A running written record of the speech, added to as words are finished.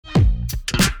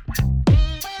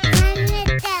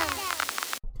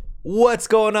What's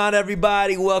going on,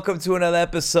 everybody? Welcome to another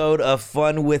episode of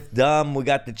Fun with Dumb. We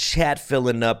got the chat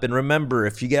filling up. And remember,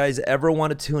 if you guys ever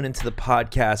want to tune into the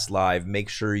podcast live, make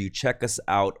sure you check us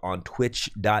out on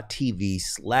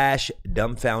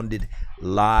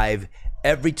twitch.tv/dumbfoundedlive.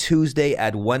 Every Tuesday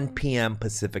at 1 p.m.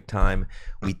 Pacific time.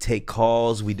 We take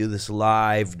calls. We do this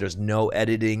live. There's no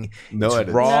editing. It's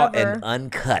edits. raw Never. and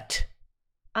uncut.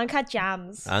 Uncut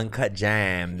jams. Uncut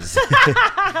jams.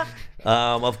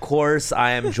 Of course,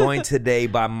 I am joined today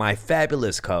by my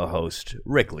fabulous co-host,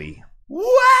 Rick Lee.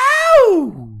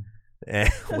 Wow!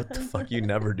 What the fuck? You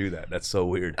never do that. That's so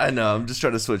weird. I know. I'm just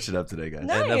trying to switch it up today, guys.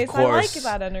 Nice. And of I course, like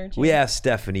that energy. we have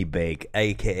Stephanie Bake,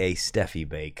 a.k.a. Steffi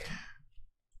Bake.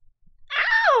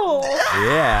 Ow!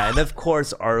 Yeah, and of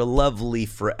course, our lovely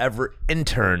forever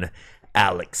intern,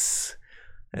 Alex.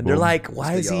 And they're Boom. like,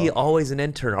 why That's is the he y'all. always an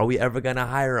intern? Are we ever going to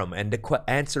hire him? And the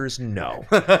answer is no.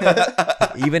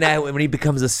 Even when he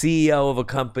becomes a CEO of a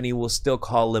company, we'll still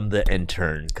call him the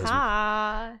intern.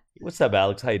 What's up,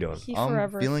 Alex? How you doing? He I'm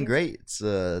forever feeling feels- great. It's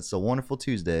a wonderful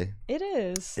Tuesday. It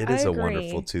is. It I is a agree.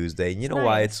 wonderful Tuesday. And you It's know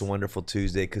why nice. it's a wonderful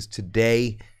Tuesday? Because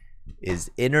today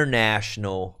is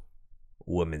International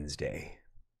Women's Day.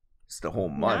 It's the whole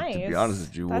month, to be Nice. honest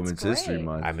with you. That's Women's History great.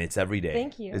 Month. I mean, it's every day.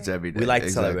 Thank you. It's every day. We like to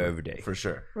Exactly. celebrate every day. For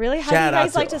sure. Really? How Shout do you out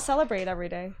guys to- like to celebrate every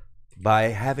day? By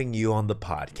having you on the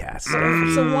podcast.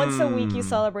 Stephanie. So once a week you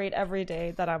celebrate every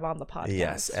day that I'm on the podcast.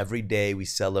 Yes, every day we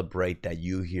celebrate that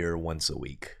you here once a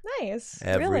week. Nice.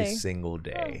 Every really? single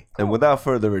day. And without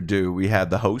further ado, we have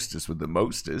the hostess with the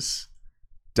mostest,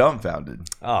 Dumbfounded.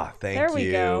 Oh, thank There we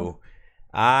you. go.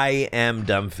 I am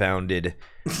dumbfounded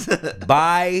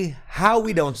by how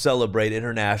we don't celebrate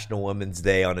International Women's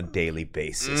Day on a daily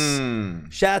basis.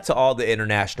 Shout out to all the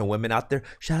international women out there.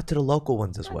 Shout out to the local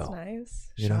ones as That's well. nice.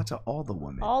 You Shout know? out to all the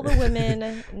women. All the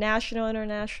women, national,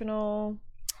 international,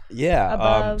 Yeah.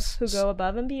 above, who go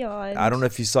above and beyond. I don't know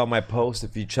if you saw my post.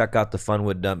 If you check out the Fun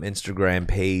with Dumb Instagram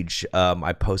page,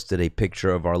 I posted a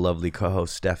picture of our lovely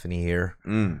co-host Stephanie here.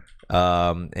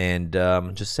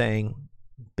 Just saying,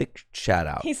 big shout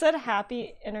out. He said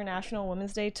happy International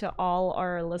Women's Day to all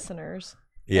our listeners.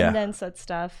 Yeah. And then said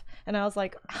stuff. And I was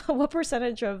like, what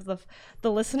percentage of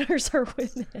the listeners are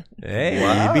women? Hey,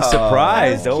 Wow. you'd be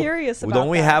surprised. I was curious about Don't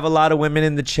we that. have a lot of women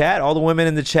in the chat? All the women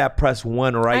in the chat, press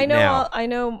 1 right I know now. I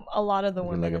know a lot of the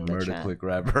Looking women like a in the murder chat. click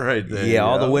rapper right there. Yeah,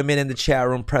 all the yo. women in the chat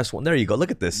room, press 1. There you go.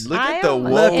 Look at this. Look I at the am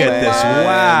woman. Look at this.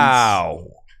 Wow.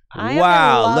 I am in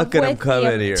Wow. love Look at them with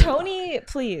coming you. here. Tony,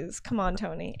 please. Come on,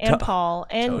 Tony. And Paul.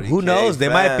 And Tony. Who knows? They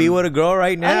might be fam. with a girl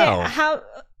right now. Okay, how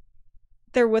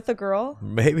they're with a girl?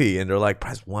 Maybe. And they're like,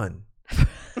 press 1.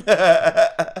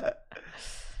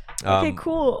 Okay,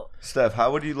 cool. Steph,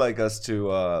 how would you like us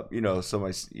to,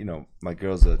 my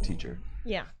girl's a teacher.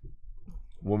 Yeah.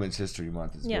 Women's History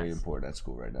Month is very Yes. important at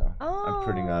school right now. I'm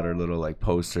printing out her little like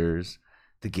posters,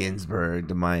 the Ginsburg,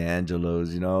 the Maya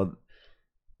Angelos. You know,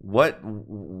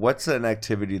 what's an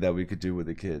activity that we could do with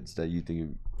the kids that you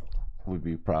think would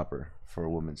be proper for a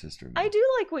Women's History Month? I do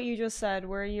like what you just said,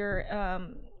 where you're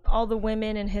all the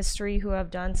women in history who have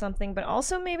done something, but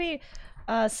also maybe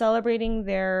celebrating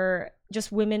their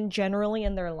just women generally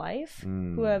in their life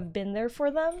who have been there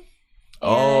for them.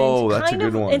 Oh, And that's a kind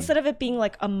good of, one. Instead of it being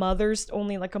like a Mother's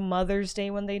Day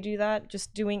when they do that,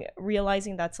 just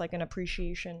realizing that's like an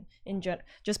appreciation in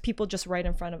just people just right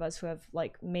in front of us who have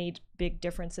like made big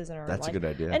differences in our That's life. a good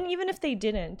idea. And even if they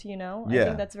didn't, I Yeah.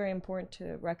 think that's very important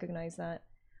to recognize that.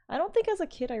 I don't think as a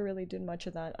kid I really did much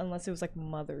of that unless it was like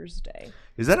Mother's Day.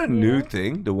 Is that a new Yeah.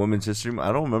 thing, the Women's History Month?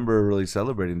 I don't remember really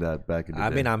celebrating that back in the day. I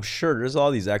mean, I'm sure there's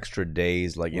all these extra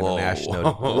days like Whoa.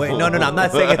 international. Wait, no, I'm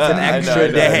not saying it's an I know, extra I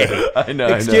know, day. I know.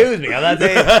 Excuse me. I'm not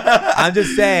saying. I'm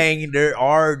just saying there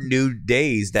are new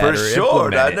days that For are sure.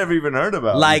 implemented. I never even heard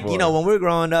about Like, before. when we were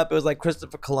growing up, it was like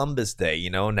Christopher Columbus Day.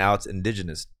 Now it's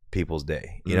Indigenous Peoples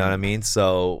Day. You know what I mean?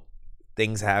 So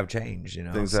things have changed.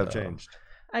 Things have so- changed.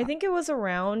 I think it was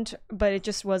around, but it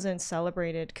just wasn't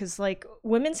celebrated because like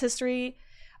women's history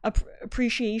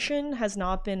appreciation has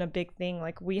not been a big thing.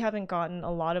 Like we haven't gotten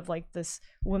a lot of like this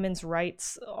women's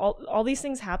rights. All these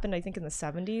things happened, I think, in the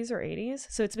 70s or 80s.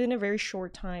 So it's been a very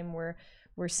short time where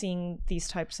we're seeing these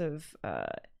types of.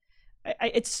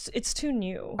 It's too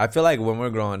new. I feel like when we were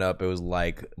growing up, it was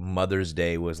like Mother's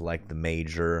Day was like the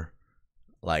major,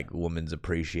 like women's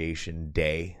appreciation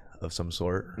day of some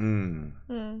sort,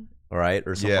 right,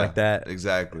 or something like that.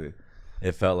 Exactly.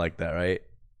 It felt like that, right?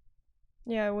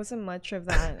 Yeah, it wasn't much of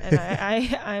that,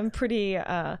 and I'm pretty.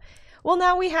 Well,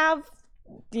 now we have,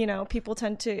 people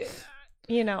tend to,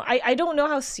 I don't know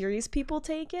how serious people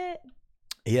take it.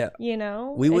 Yeah.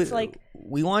 It's like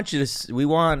we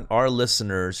want our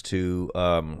listeners to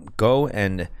go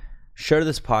and share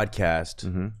this podcast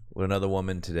Mm-hmm. with another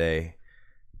woman today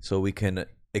so we can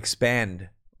expand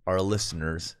our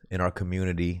listeners in our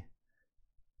community.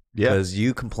 Yeah. Because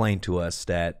you complained to us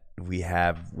that we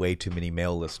have way too many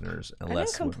male listeners and I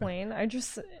less didn't women. complain. I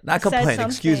just Not said complain, some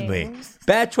excuse me. things.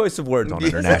 Bad choice of words on Yes.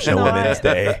 International Not. Women's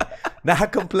Day.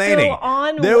 Not complaining. So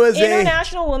on There was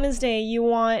International Women's Day, you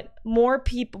want more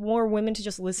women to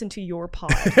just listen to your pod.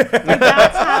 Like,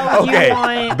 that's how Okay, you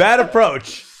want. bad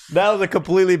approach. That was a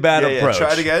completely bad approach.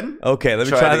 Try it again. Okay, let me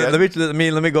Try try it that.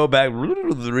 again. Let me go back.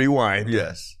 Rewind.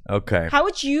 Yes. Okay. How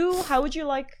would you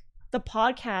like the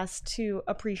podcast to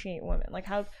appreciate women? Like,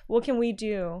 what can we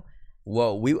do?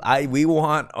 Well, we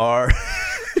want our.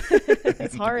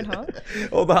 It's hard, huh?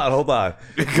 Hold on.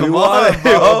 Come on,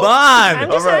 bro. Hold on.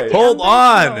 I'm just All right. acting- Hold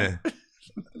I'm being on.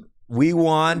 We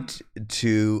want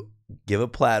to give a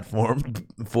platform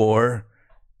for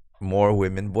more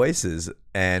women voices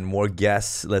and more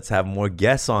guests. Let's have more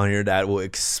guests on here that will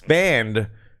expand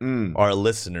our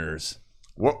listeners.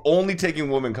 We're only taking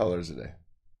woman colors today.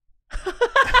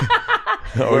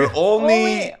 Are We're we,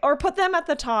 only. or put them at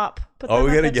the top. are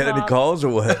we gonna get any calls or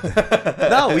what?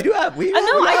 No, we do have. No, I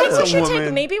got think we some should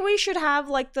women. maybe we should have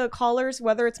like the callers,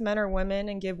 whether it's men or women,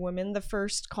 and give women the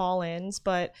first call-ins.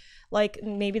 But like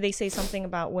maybe they say something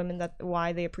about women, that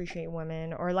why they appreciate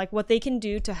women, or like what they can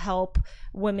do to help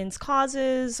women's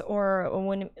causes, or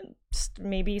when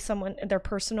maybe someone their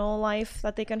personal life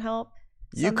that they can help.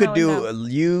 You could somehow in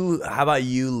do How about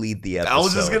you lead the episode? I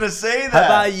was just gonna say that. How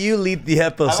about you lead the How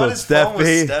episode, about his phone with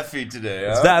Steffi? Steffi today?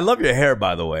 Huh? I love your hair,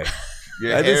 by the way.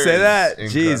 Your I didn't hair say is that.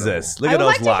 incredible. Jesus, look I at would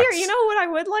those like locks. to hear. You know what I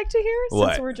would like to hear, What?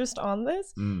 since we're just on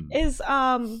this, Mm. is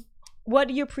what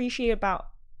do you appreciate about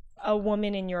a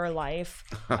woman in your life,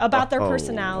 about their Oh,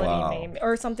 personality, wow. maybe,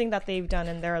 or something that they've done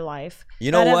in their life.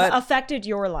 You know that have what? affected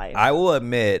your life? I will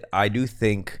admit, I do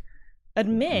think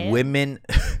Admit. women.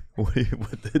 What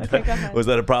did Okay, go ahead. Was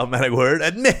that a problematic word?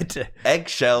 Admit.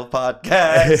 Eggshell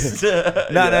podcast.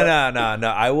 No.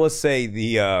 Yeah. I will say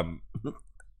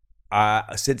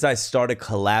since I started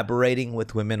collaborating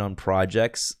with women on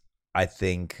projects, I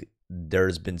think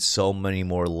there's been so many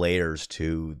more layers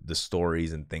to the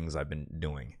stories and things I've been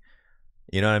doing.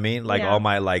 You know what I mean? Like Yeah. all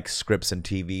my like scripts and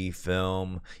TV,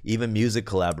 film, even music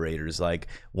collaborators. Like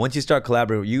once you start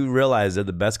collaborating, you realize they're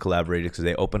the best collaborators because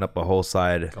they open up a whole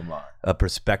side, Come on. a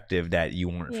perspective that you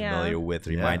weren't Yeah. familiar with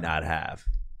or you Yeah. might not have.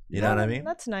 You know what I mean?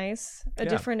 That's nice. A Yeah.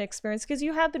 different experience, because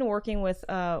you have been working with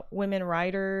women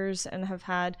writers and have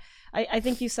had. I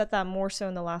think you said that more so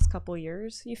in the last couple of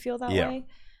years. You feel that Yeah. way,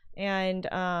 and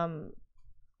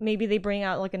maybe they bring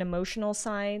out like an emotional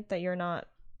side that you're not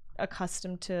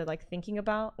accustomed to like thinking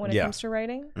about when it Yeah. comes to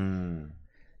writing. Mm.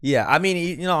 Yeah, I mean,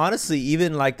 you know, honestly,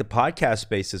 even like the podcast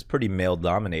space is pretty male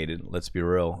dominated. Let's be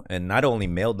real, and not only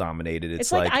male dominated. It's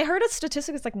It's like I heard a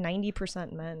statistic. It's like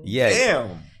 90% men. yeah,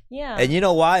 Damn. Yeah. and you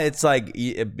know why? It's like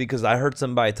because I heard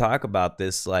somebody talk about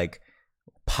this. Like,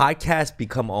 podcasts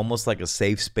become almost like a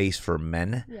safe space for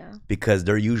men yeah. because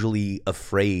they're usually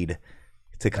afraid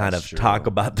to kind That's of true. talk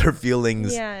about their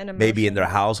feelings, Yeah, and maybe in their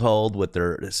emotions. household with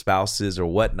their spouses or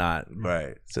whatnot.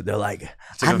 Right. So they're like,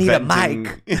 It's like I need a venting.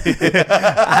 mic.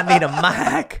 I need a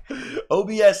mic.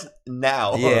 OBS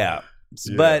now. Yeah. Yeah.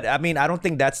 But I mean, I don't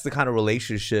think that's the kind of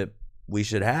relationship we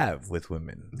should have with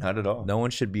women. Not at all. No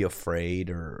one should be afraid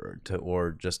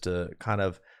or just to kind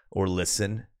of or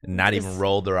listen and not even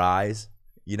roll their eyes.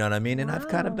 You know what I mean? And I've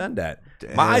kind of Wow. done that.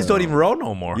 My eyes don't even roll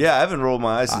no more. Yeah, I haven't rolled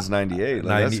my eyes since 98.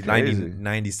 Like, 90, that's 90, crazy.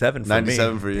 97 for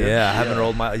 97 me. for you? Yeah, I haven't Yeah.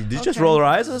 rolled my. Did you just Okay. roll your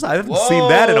eyes? I haven't seen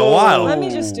that in a while. Let me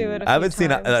just do it. I haven't seen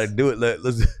do it.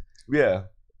 Let's. Yeah.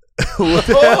 What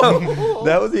the hell?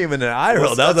 That wasn't even an eye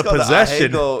roll. That was a That's called the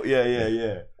possession. ahego.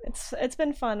 Yeah. It's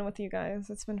been fun with you guys.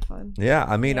 It's been fun. Yeah,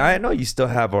 I mean, Yeah. I know you still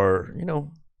have our,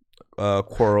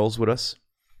 quarrels with us.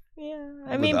 Yeah.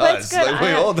 I With mean, but it's us. good. Like,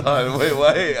 wait, hold on.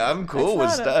 Wait. I'm cool with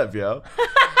It's not Steph, yo.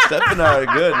 Steph and I are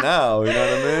good now. You know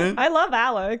what I mean? I love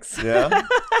Alex. Yeah.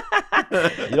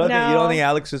 You don't think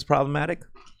Alex is problematic?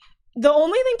 The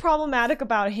only thing problematic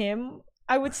about him,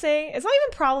 I would say, it's not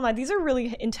even problematic. These are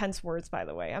really intense words, by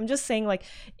the way. I'm just saying, like,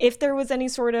 if there was any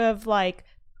sort of like,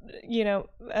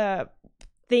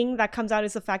 thing that comes out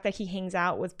is the fact that he hangs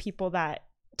out with people that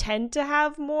tend to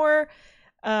have more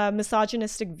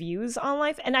misogynistic views on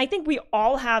life. And I think we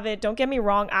all have it. Don't get me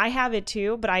wrong. I have it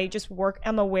too, but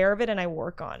I'm aware of it and I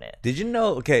work on it. Did you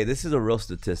know? Okay, this is a real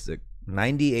statistic.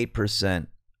 98%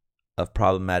 of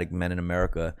problematic men in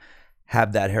America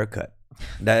have that haircut.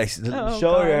 Oh,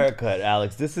 Show God. your haircut,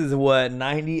 Alex. This is what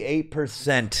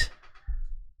 98%.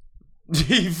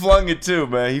 He flung it too,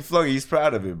 man. He flung it. He's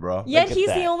proud of it, bro. Yet at he's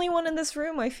that. the only one in this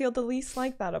room I feel the least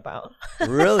like that about.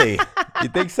 Really? You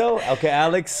think so? Okay,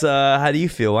 Alex, how do you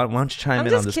feel? Why don't you chime I'm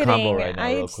in on just this kidding. combo right now,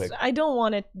 real quick? I don't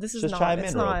want it. This is Just not. chime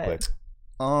It's in not. real quick.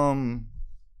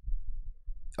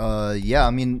 Yeah,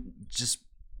 I mean, just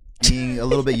being a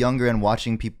little bit younger and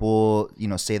watching people,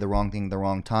 say the wrong thing at the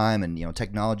wrong time, and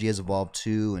technology has evolved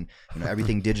too, and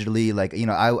everything digitally. Like,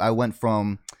 I went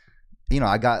from,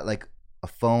 I got like a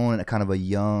phone at kind of a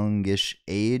youngish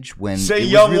age when Say it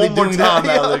was young really one more doing time,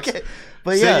 that. Alex. Okay.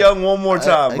 But Say yeah, young one more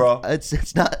time, bro.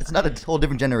 It's not a whole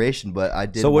different generation, but I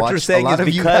did. So what watch you're saying a lot is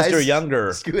of you because guys you're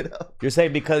younger, screw it up. you're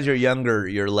saying because you're younger,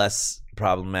 you're less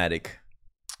problematic.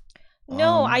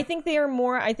 No, I think they are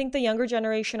more. I think the younger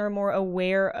generation are more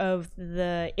aware of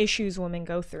the issues women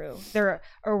go through. They're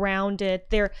around it.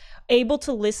 They're able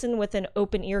to listen with an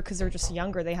open ear because they're just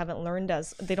younger. They haven't learned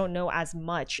they don't know as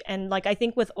much. And like I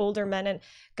think with older men and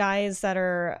guys that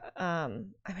are, I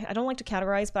mean, I don't like to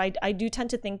categorize, but I do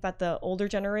tend to think that the older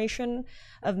generation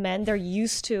of men, they're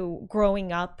used to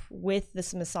growing up with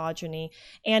this misogyny,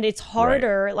 and it's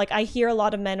harder. Right. Like I hear a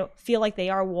lot of men feel like they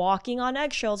are walking on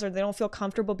eggshells, or they don't feel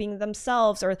comfortable being themselves,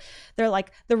 or they're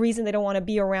like the reason they don't want to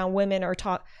be around women or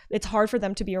talk. It's hard for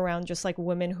them to be around just like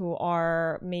women who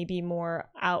are maybe more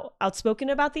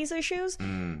outspoken about these issues.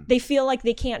 They feel like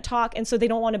they can't talk, and so they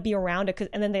don't want to be around it.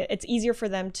 And then it's easier for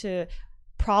them to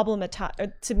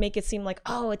problematize, to make it seem like,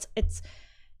 oh, it's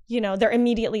they're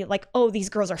immediately like, oh, these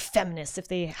girls are feminists if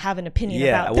they have an opinion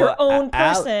about their own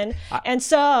person. And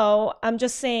so I'm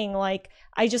just saying, like,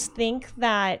 I just think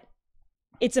that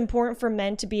it's important for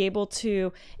men to be able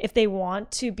to, if they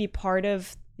want to be part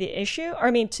of the issue, or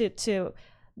I mean, to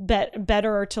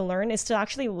better or to learn, is to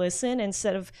actually listen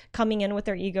instead of coming in with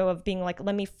their ego of being like,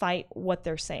 let me fight what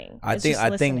they're saying. I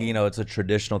think it's a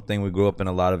traditional thing. We grew up in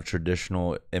a lot of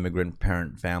traditional immigrant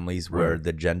parent families where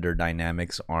the gender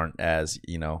dynamics aren't as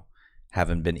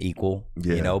haven't been equal.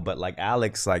 But like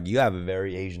Alex, like you have a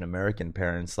very Asian American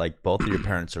parents. Like both of your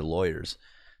parents are lawyers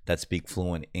that speak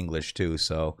fluent English too.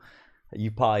 So you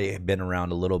probably have been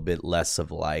around a little bit less of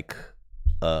like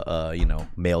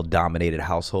male dominated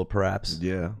household perhaps.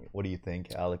 Yeah. What do you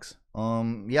think, Alex?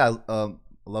 I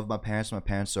love my parents. My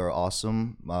parents are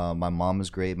awesome. My mom is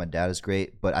great. My dad is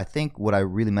great. But I think what I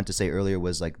really meant to say earlier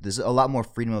was like there's a lot more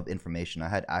freedom of information. I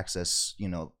had access,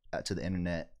 to the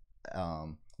internet,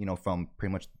 from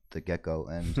pretty much the get-go,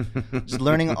 and just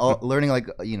learning like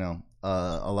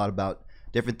a lot about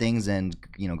different things, and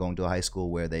going to a high school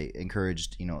where they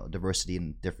encouraged diversity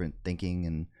and different thinking,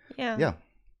 and I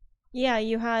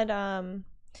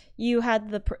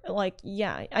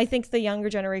think the younger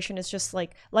generation is just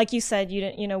like you said,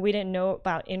 we didn't know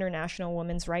about International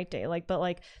Women's Right Day,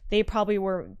 but they probably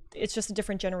were. It's just a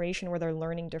different generation where they're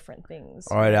learning different things.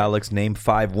 All right, Alex, name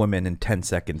 5 women in 10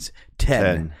 seconds.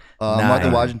 10. 9, Martha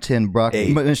Washington, Barack,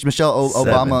 8, Michelle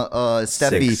 7, Obama,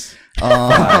 Steffi, 6,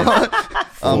 5,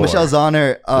 4, Michelle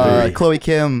Zauner, 3, Chloe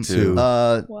Kim, 2,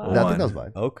 I 1. think that was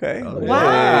 5. Okay.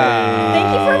 Wow.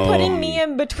 Thank you for putting me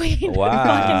in between. Wow.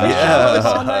 fucking Michelle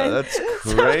Obama. That's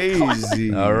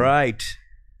crazy. All right.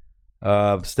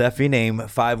 Steffi, name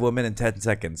 5 women in 10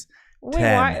 seconds. Wait,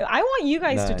 10, why? I want you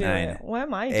guys to do 9, it. Why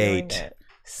am I doing 8, it?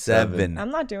 7.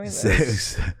 I'm not doing this.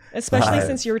 6. Especially 5,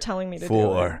 since you're telling me to 4. do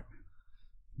it.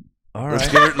 All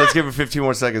Let's right. let's give her 15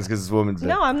 more seconds because it's Women's Day.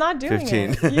 No, I'm not doing 15. it.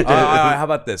 You do All it. right, how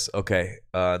about this? Okay.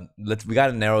 We got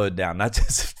to narrow it down. Not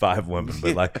just 5 women,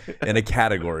 but like in a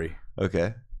category.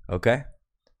 Okay. Okay?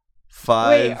 5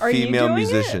 Wait, are you female doing it?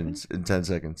 musicians in 10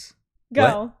 seconds.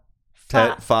 Go.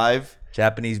 5.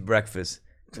 Japanese breakfast.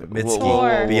 Mitski, Whoa, whoa, whoa,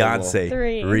 whoa, whoa. Beyonce,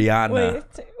 3. Rihanna,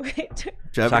 Wait.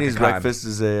 Japanese Shaka Khan. breakfast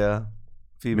is a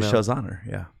female. Michelle's honor.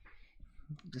 Yeah.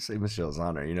 Just say Michelle's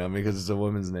honor, because it's a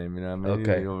woman's name,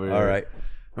 Okay. All right.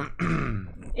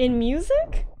 In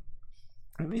music?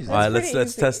 All right. Let's pretty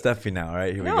easy. test Steffi now. All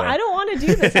right. Here we No, go. I don't want to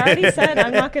do this. I already said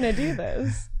I'm not going to do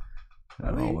this.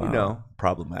 Oh, wow.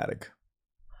 Problematic.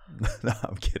 No,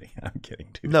 I'm kidding.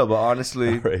 Too. No, but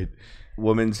honestly, All right.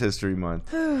 Women's History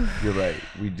Month. You're right.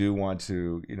 We do want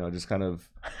to, just kind of.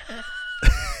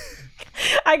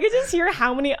 I could just hear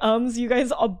how many you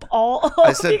guys all.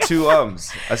 I said 2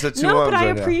 ums. I said 2 ums. No, but I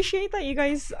right now. appreciate that you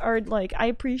guys are like. I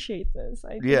appreciate this.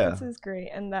 I think this is great,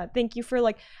 and that thank you for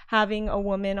like having a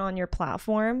woman on your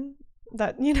platform.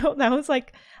 That that was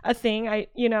like a thing.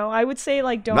 I would say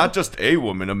like don't. Not just a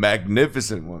woman, a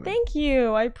magnificent woman. Thank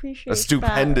you. I appreciate A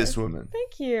stupendous that. woman.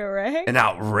 Thank you. Right. An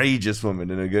outrageous woman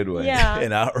in a good way. Yeah.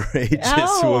 An outrageous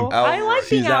Oh, woman. I like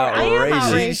being She's I am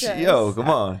outrageous. outrageous. Yo, come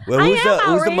on. Well, I who's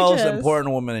am the most outrageous.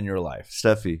 important woman in your life?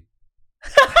 Steffi.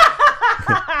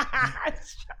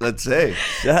 Let's say.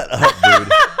 Shut up,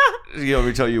 dude. You want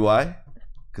me to tell you why?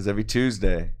 Because every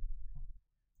Tuesday,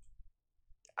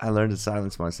 I learn to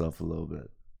silence myself a little bit.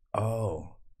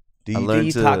 Oh. Do I you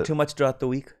learned to- talk too much throughout the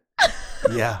week?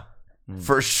 Yeah.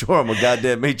 For sure. I'm a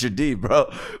goddamn maitre d',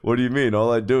 bro. What do you mean?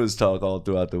 All I do is talk all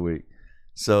throughout the week.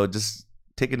 So just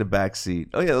taking the back seat.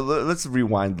 Oh, yeah. Let's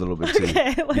rewind a little bit, too.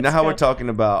 Okay, You know let's how go. we're talking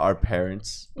about our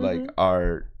parents, like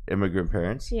our immigrant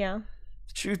parents? Yeah.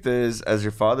 The truth is, as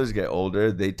your fathers get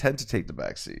older, they tend to take the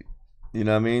back seat. You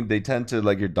know what I mean? They tend to,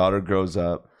 like, your daughter grows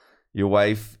up, your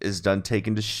wife is done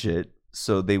taking the shit,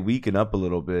 so they weaken up a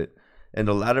little bit. In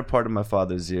the latter part of my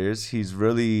father's years, he's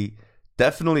really,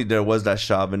 definitely there was that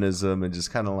chauvinism and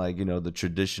just kind of like, you know, the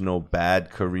traditional bad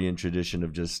Korean tradition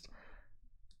of just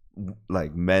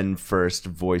like men first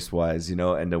voice-wise, you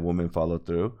know, and the woman follow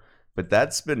through. But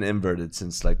that's been inverted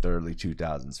since like the early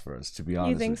 2000s for us, to be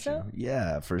honest. think with so? You.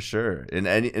 Yeah, for sure. In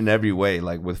every way,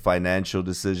 like with financial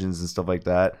decisions and stuff like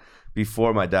that.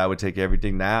 Before, my dad would take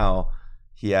everything. Now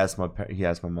he asked my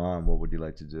mom, "What would you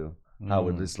like to do? How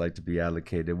would this like to be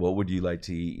allocated? What would you like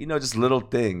to eat?" You know, just little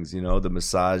things. You know, the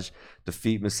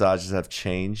feet massages have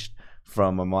changed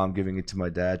from my mom giving it to my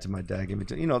dad giving it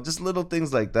to, you know, just little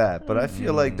things like that. But I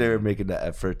feel like they're making the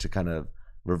effort to kind of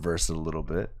reverse it a little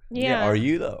bit. Yeah. Are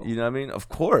you though? You know what I mean? Of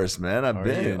course, man. I've Are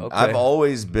been. you? Okay. I've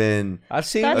always been I've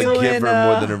seen That's a you giver in,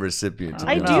 more than a recipient. to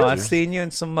I be do. honest with I've you. seen you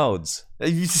in some modes.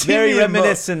 You see Very me in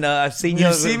reminiscent. I've seen you You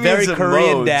in see me very in some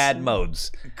Korean modes. dad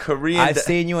modes. Korean. I've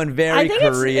seen you in I very think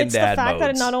Korean it's the dad fact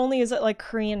modes. that not only is it like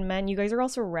Korean men, you guys are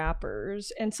also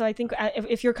rappers, and so I think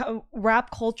if your rap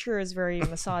culture is very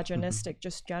misogynistic,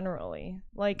 just generally.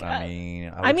 Like, I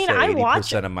mean, I mean, say I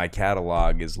watch 80% of my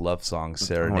catalog is love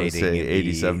songs I want to serenading say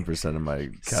the 87% of my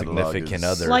catalog significant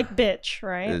is, other. like bitch,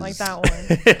 right? Like is-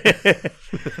 that one.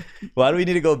 Why do we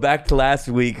need to go back to last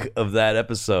week of that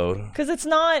episode? Because it's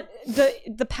not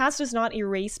the past is not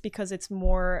erased because it's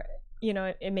more, you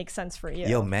know, it makes sense for you.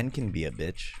 Yo, men can be a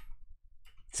bitch.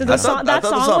 So I the thought, song that I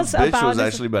thought song was bitch about was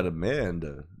actually about a man.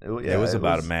 Though. It was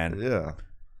about a man. Yeah.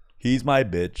 He's my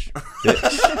bitch.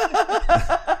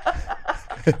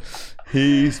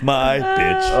 He's my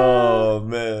bitch. Oh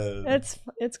man.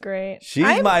 it's great. She's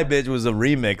I'm- My Bitch was a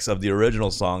remix of the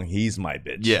original song He's My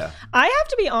Bitch. Yeah. I have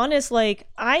to be honest, like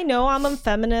I know I'm a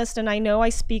feminist and I know I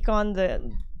speak on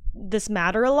this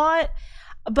matter a lot,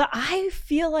 but I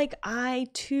feel like I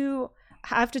too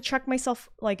have to check myself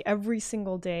like every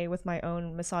single day with my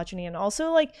own misogyny, and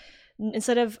also like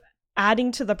instead of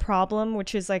adding to the problem,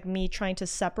 which is like me trying to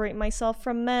separate myself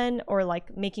from men or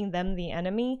like making them the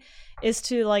enemy, is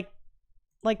to like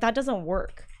that doesn't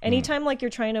work. Anytime like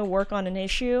you're trying to work on an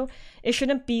issue, it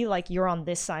shouldn't be like you're on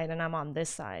this side and I'm on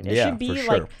this side. It Yeah, should be for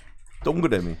sure. like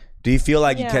동그라미. Do you feel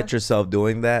like you Yeah. catch yourself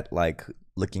doing that? Like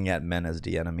looking at men as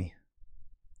the enemy?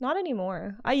 not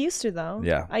anymore. I used to though.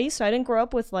 Yeah. I used to. I didn't grow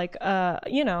up with like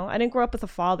you know, I didn't grow up with a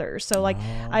father. So like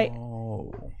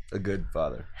Oh. A good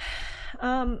father.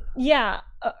 yeah,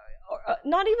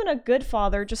 not even a good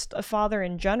father, just a father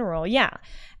in general. Yeah.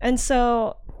 And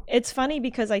so it's funny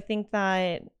because I think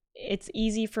that it's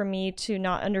easy for me to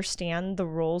not understand the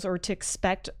roles or to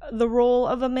expect the role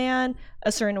of a man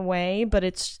a certain way, but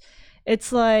it's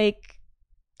like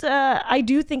I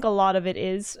do think a lot of it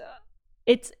is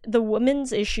it's the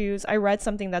women's issues. I read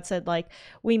something that said like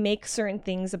we make certain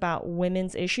things about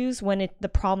women's issues when the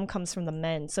problem comes from the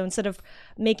men. So instead of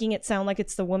making it sound like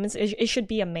it's the woman's issue, it should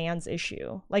be a man's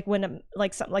issue. Like when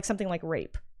like something like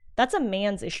rape, that's a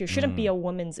man's issue. It shouldn't be a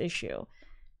woman's issue.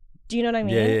 Do you know what I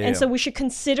mean? Yeah. And so we should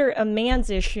consider a man's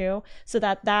issue so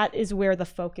that is where the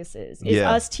focus is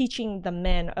us teaching the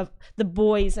men of the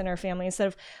boys in our family instead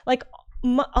of like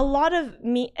a lot of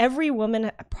every woman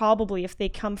probably, if they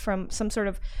come from some sort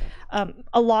of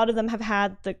a lot of them have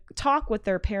had the talk with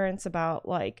their parents about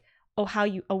like, oh, how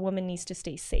a woman needs to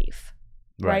stay safe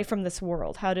right from this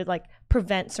world, how to like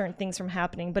prevent certain things from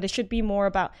happening. But it should be more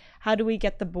about how do we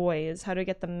get the boys, how do we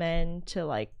get the men to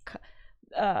like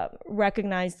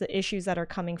recognize the issues that are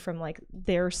coming from like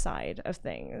their side of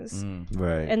things.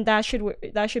 Right. And that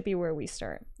should be where we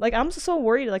start. Like I'm so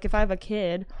worried like if I have a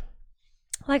kid,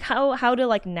 like how to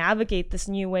like navigate this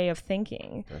new way of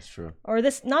thinking, That's true. or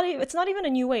this it's not even a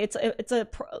new way, it's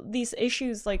these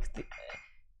issues like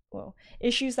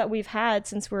issues that we've had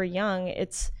since we were young.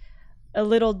 It's a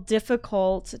little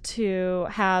difficult to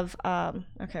have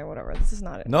okay, whatever, this is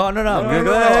not it. No. I Go don't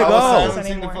ahead, know go. this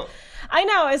anymore. I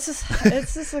know it's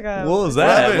just like a. What was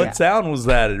that? happened? What sound was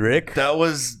that, Rick? That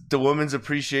was the woman's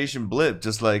appreciation blip.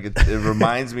 Just like it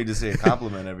reminds me to say a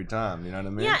compliment every time. You know what I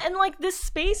mean? Yeah, and like this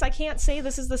space, I can't say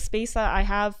this is the space that I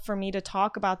have for me to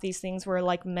talk about these things where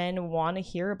like men want to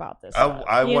hear about this.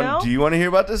 I you want. know? Do you want to hear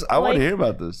about this? I want Like- to hear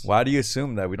about this. Why do you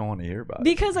assume that we don't want to hear about it?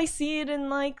 Because I see it in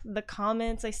like the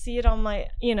comments, I see it on my,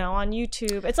 on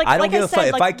YouTube. It's like I don't like give I a fuck.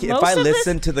 said, If like I most of this-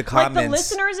 listen to the like comments, the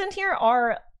listeners in here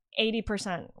are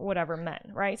 80% whatever men,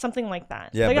 right? Something like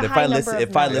that. yeah. Like but a if high I number listen, of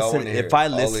if I men. They all listen, wanna hear if it. I All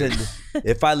listened, ears.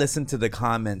 if I listened to the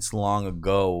comments long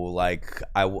ago, like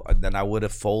then I would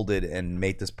have folded and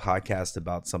made this podcast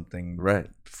about something Right.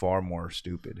 far more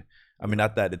stupid. I mean,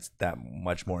 not that it's that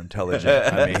much more intelligent.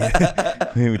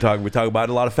 I mean, we talk about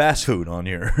a lot of fast food on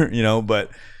here,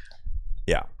 but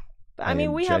yeah, But, I I mean,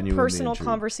 am we have genuinely personal intrigued.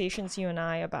 conversations, you and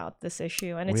I, about this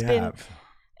issue, and it's we been, have.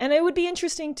 and it would be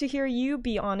interesting to hear you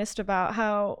be honest about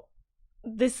how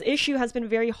this issue has been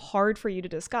very hard for you to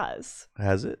discuss.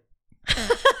 Has it?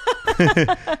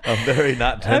 I'm very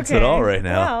not tense at all right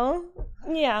now. Well,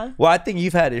 yeah. Well, I think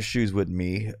you've had issues with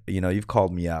me. You've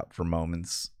called me out for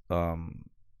moments.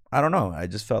 I don't know. I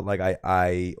just felt like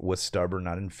I was stubborn.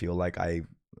 I didn't feel like I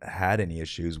had any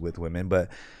issues with women, but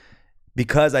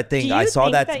because I think Do I you saw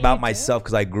think that that about you do? myself,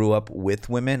 because I grew up with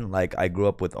women. Like I grew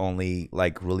up with only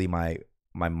like really my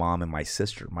mom and my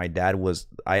sister. My dad was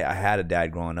I had a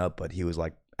dad growing up, but he was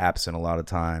like absent a lot of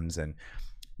times, and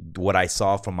what I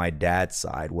saw from my dad's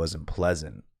side wasn't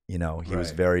pleasant. He was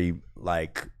Right. very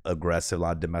like aggressive, a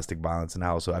lot of domestic violence in the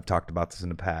house. So I've talked about this in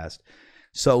the past.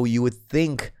 So you would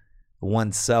think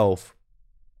oneself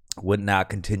would not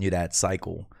continue that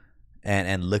cycle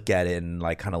and look at it and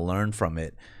like kind of learn from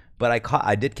it. But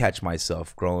I did catch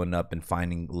myself growing up and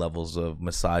finding levels of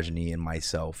misogyny in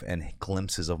myself and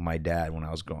glimpses of my dad when I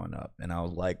was growing up. And I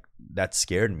was like, that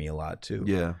scared me a lot too.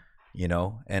 Yeah.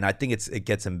 And I think it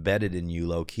gets embedded in you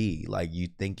low key. Like you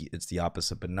think it's the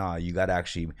opposite, but nah, you got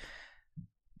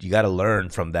to learn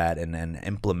from that and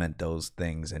implement those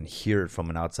things and hear it from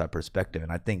an outside perspective.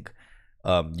 And I think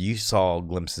you saw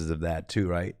glimpses of that too,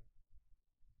 right?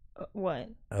 What?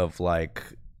 Of like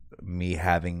me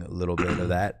having a little bit of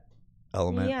that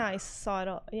element. Yeah, I saw it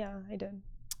all. Yeah, I did.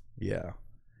 Yeah.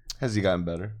 Has he gotten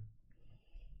better?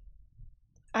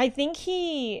 I think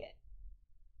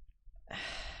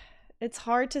it's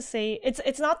hard to say.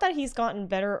 It's not that he's gotten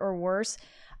better or worse.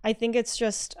 I think it's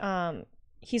just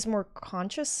he's more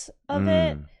conscious of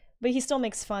it, but he still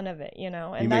makes fun of it,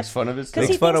 And He makes fun of his because stuff.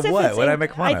 Makes fun of thinks if what? it's What did I in-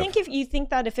 make fun I of? think if you think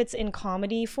that if it's in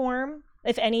comedy form,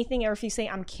 if anything, or if you say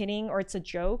I'm kidding or it's a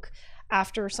joke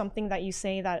after something that you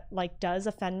say that like does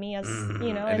offend me as And they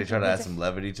and try to add it's- some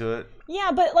levity to it.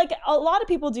 yeah, but like a lot of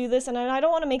people do this, and I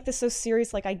don't want to make this so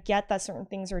serious. Like I get that certain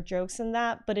things are jokes and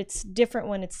that, but it's different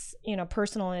when it's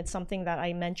personal and it's something that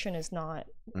I mention is not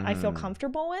I feel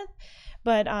comfortable with.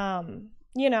 But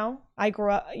I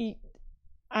grew up.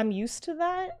 I'm used to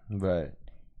that, Right.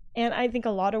 and I think a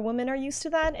lot of women are used to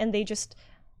that, and they just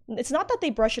it's not that they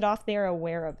brush it off; they're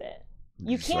aware of it.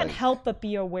 You Just can't like- help but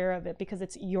be aware of it because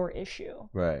it's your issue.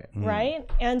 Right. Right?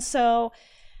 And so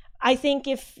I think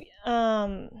if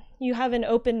you have an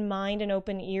open mind and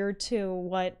open ear to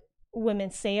what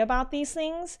women say about these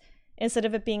things, instead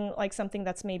of it being like something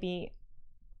that's maybe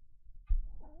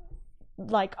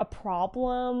like a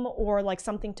problem or like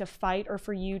something to fight or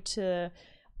for you to,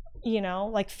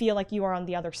 like feel like you are on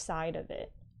the other side of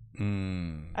it.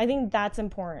 I think that's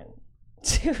important.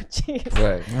 Jeez.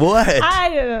 Right. What?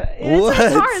 It's What?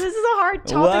 hard. This is a hard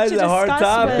topic Why is to it a hard discuss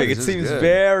topic? with. It This is seems good.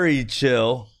 very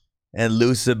chill and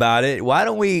loose about it. Why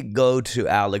don't we go to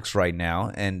Alex right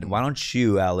now? And why don't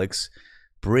you, Alex,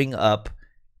 bring up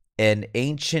an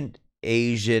ancient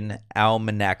Asian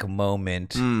almanac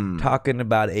moment talking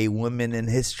about a woman in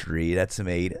history that's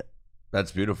made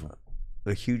That's beautiful.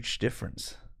 a huge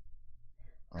difference.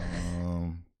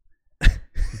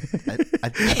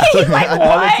 He's like,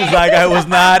 Alex is what? like, I was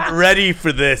not ready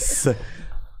for this.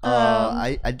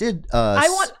 I did. I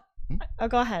want. Oh,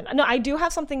 go ahead. No, I do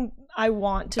have something I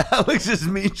want to. Alex's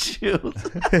meat shield.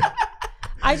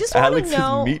 I just want Alex's to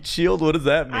know. meat shield? What does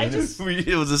that mean? I just.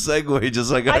 It was a segue,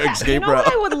 just like our You escape know route.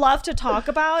 what I would love to talk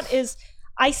about is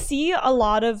I see a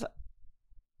lot of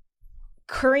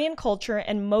Korean culture,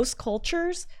 and most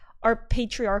cultures are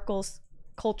patriarchal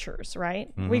cultures, right?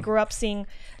 We grew up seeing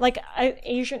like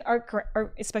Asian,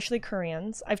 or especially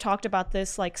Koreans. I've talked about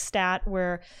this like stat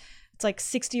where it's like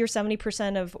 60 or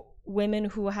 70% of women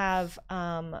who have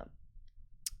come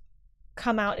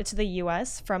out into the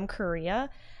U.S. from Korea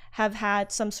have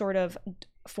had some sort of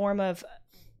form of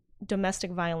domestic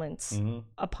violence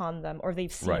upon them, or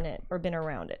they've seen Right. it or been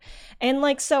around it. And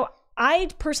like, so I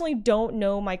personally don't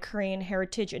know my Korean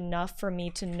heritage enough for me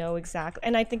to know exactly.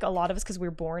 And I think a lot of us, because we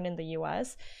were born in the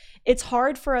US, it's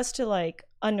hard for us to like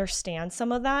understand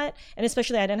some of that. And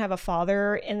especially I didn't have a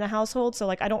father in the household. So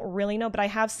like I don't really know, but I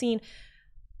have seen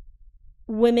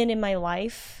women in my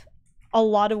life, a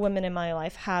lot of women in my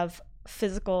life have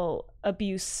physical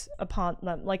abuse upon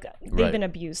them. Like they've Right. been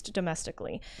abused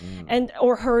domestically and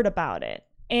or heard about it.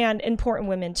 And important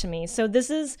women to me. So this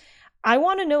is, I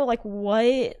want to know like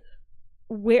where,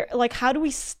 like, how do we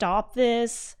stop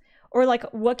this? Or like,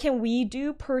 what can we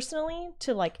do personally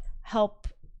to like help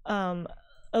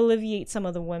alleviate some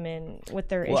of the women with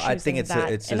their issues? I think and it's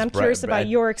that. it's and just I'm curious about Brad-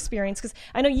 your experience, because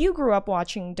I know you grew up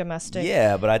watching domestic.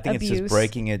 Yeah, but I think it's abuse. just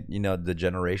breaking it, the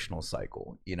generational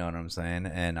cycle. You know what I'm saying?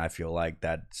 And I feel like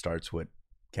that starts with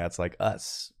cats like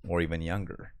us or even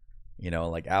younger,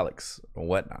 like Alex or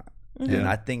whatnot. Mm-hmm. And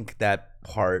I think that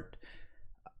part,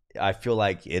 I feel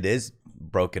like it is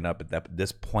broken up at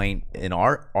this point in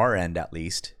our end, at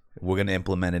least. We're going to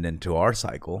implement it into our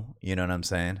cycle. You know what I'm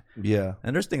saying? Yeah.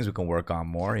 And there's things we can work on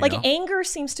more. You Like know? anger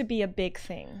seems to be a big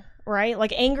thing, right?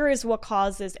 Like anger is what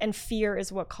causes, and fear is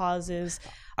what causes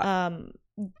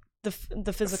the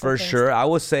physical. For things. sure. I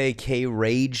would say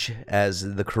K-rage,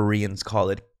 as the Koreans call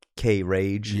it.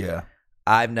 K-rage. Yeah.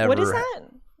 I've never. What is that?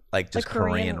 Like just Like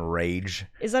Korean- Korean rage.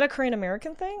 Is that a Korean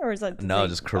American thing, or is that No,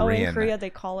 just Oh, in Korean. Korea they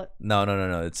call it. No.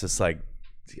 It's just like,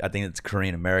 I think it's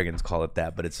Korean Americans call it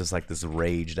that, but it's just like this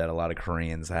rage that a lot of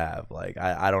Koreans have. Like,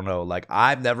 I don't know. Like,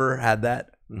 I've never had that.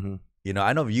 Mm-hmm.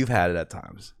 I know you've had it at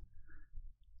times.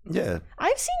 Yeah.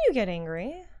 I've seen you get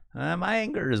angry. My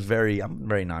anger is I'm a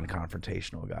very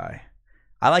non-confrontational guy.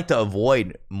 I like to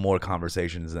avoid more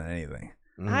conversations than anything.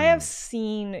 I have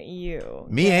seen you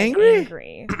Me get angry?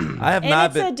 angry. I have And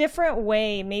not it's been. a different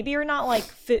way. Maybe you're not like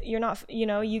you're not,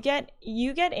 you get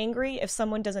angry if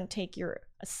someone doesn't take your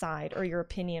side or your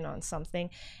opinion on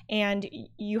something, and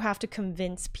you have to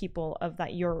convince people of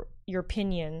that your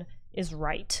opinion is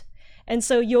right. And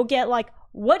so you'll get like,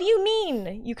 what do you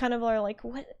mean? You kind of are like,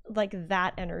 what? Like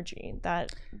that energy.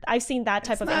 That I've seen that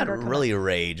type It's of not anger come really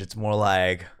rage. It's more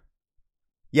like,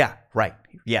 yeah, right,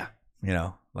 yeah,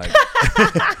 like,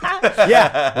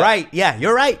 yeah, right, yeah,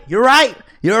 you're right, you're right,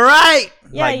 you're right.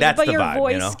 Yeah, like, that's but the your vibe,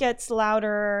 voice gets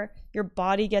louder, your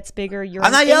body gets bigger. You're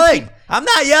I'm not in yelling. I'm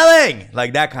not yelling.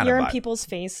 Like that kind You're of in vibe. people's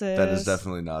faces. That is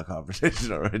definitely not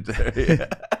conversational right there.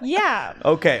 Yeah. Yeah.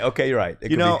 Okay, you're right. It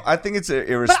could be. I think it's an But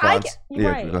I irresponsible. get,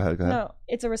 you're right. Go ahead. No,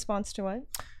 it's a response to what?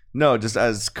 No, just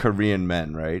as Korean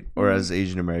men, right? Or Mhm. as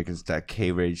Asian Americans, that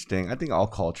K rage thing. I think all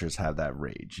cultures have that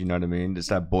rage. You know what I mean? It's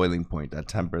that boiling point, that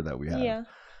temper that we have. Yeah.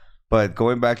 But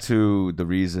going back to the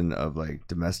reason of like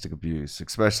domestic abuse,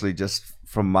 especially just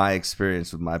from my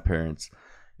experience with my parents,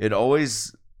 it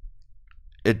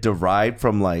derived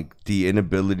from like the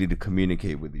inability to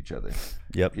communicate with each other.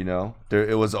 Yep.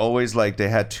 It was always like they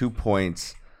had 2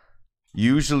 points.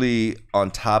 Usually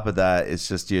on top of that, it's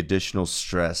just the additional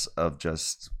stress of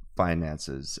just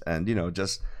finances and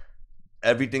just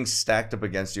everything stacked up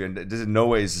against you. And this in no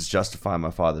ways is justifying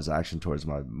my father's action towards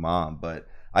my mom, but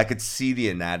I could see the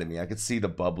anatomy. I could see the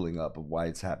bubbling up of why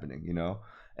it's happening,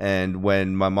 And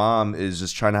when my mom is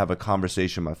just trying to have a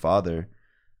conversation with my father,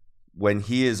 when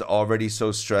he is already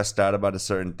so stressed out about a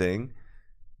certain thing,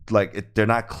 like they're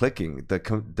not clicking.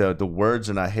 The words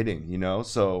are not hitting,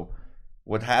 So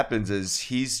what happens is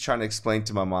he's trying to explain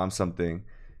to my mom something.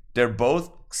 They're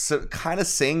both kind of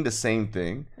saying the same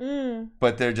thing,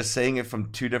 but they're just saying it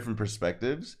from two different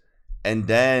perspectives. And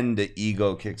then the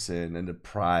ego kicks in and the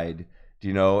pride.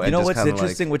 And just what's kinda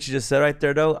interesting? What you just said right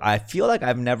there, though. I feel like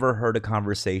I've never heard a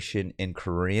conversation in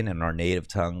Korean, in our native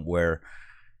tongue, where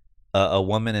a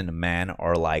woman and a man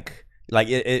are like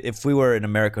if we were in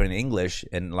America in English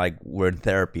and like we're in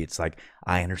therapy, it's like,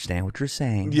 I understand what you're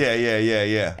saying.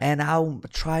 Yeah. And I'll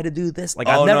try to do this. Like,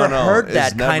 Oh, I've never no. heard It's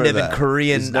that kind never of that. in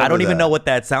Korean. It's I never don't even that. know what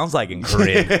that sounds like in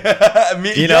Korean.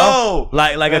 Yo,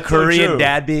 like a that's so Korean true.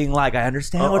 dad being like, I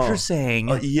understand what you're saying.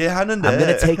 Yeah, I'm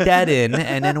gonna take that in,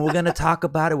 and then we're gonna talk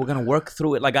about it. We're gonna work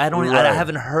through it. Like I Right.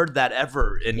 haven't heard that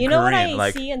ever in You know Korean. what I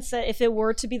Like see and said, if it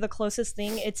were to be the closest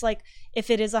thing, it's like if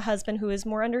it is a husband who is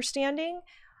more understanding,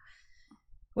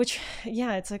 which,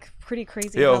 yeah, it's like pretty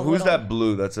crazy. Yo, how who's little- that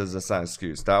blue that says that's not an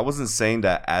excuse? I wasn't saying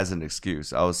that as an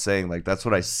excuse. I was saying like that's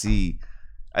what I see.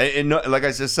 Like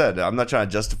I just said, I'm not trying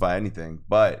to justify anything,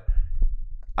 but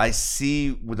I see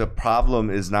the problem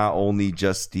is not only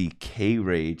just the K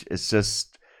rage. It's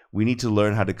just we need to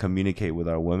learn how to communicate with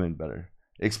our women better,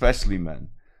 especially men.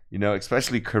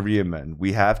 Especially Korean men.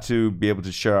 We have to be able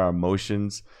to share our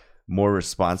emotions more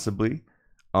responsibly.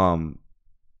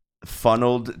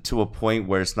 Funneled to a point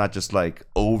where it's not just like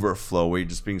overflow where you're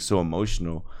just being so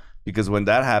emotional, because when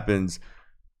that happens,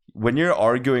 when you're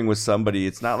arguing with somebody,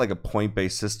 it's not like a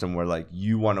point-based system where like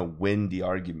you want to win the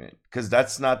argument, because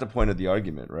that's not the point of the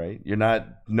argument, right?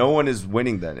 No one is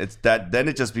winning then. It's that then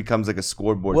it just becomes like a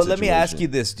scoreboard Well, situation. let me ask you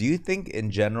this. Do you think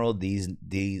in general in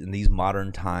these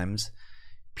modern times,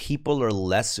 people are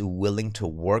less willing to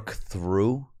work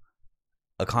through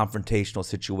a confrontational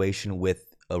situation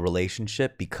with a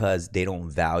relationship because they don't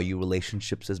value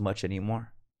relationships as much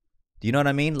anymore? Do you know what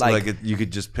I mean? Like you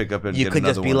could just pick up and you get could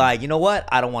just another be one. like, you know what?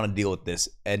 I don't want to deal with this.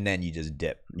 And then you just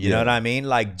dip. You know Yeah. what I mean?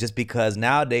 Like, just because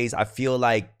nowadays I feel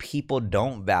like people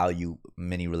don't value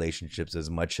many relationships as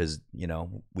much as,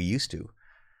 we used to.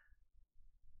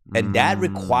 And that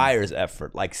requires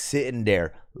effort, like sitting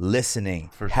there, listening,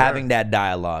 For sure. having that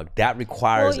dialogue. That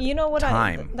requires Well, you know what?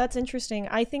 time. That's interesting.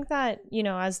 I think that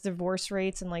as divorce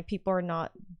rates and like people are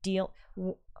not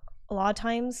a lot of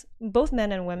times, both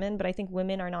men and women, but I think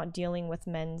women are not dealing with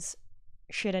men's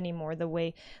shit anymore the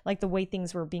way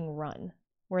things were being run,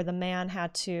 where the man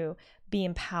had to be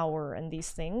in power and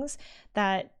these things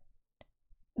that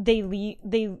they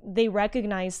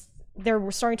recognize,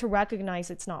 they're starting to recognize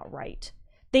it's not right.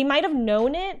 They might have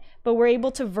known it, but we're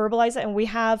able to verbalize it, and we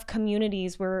have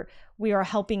communities where we are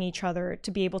helping each other to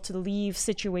be able to leave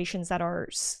situations that are,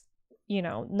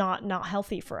 not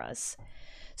healthy for us.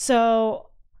 So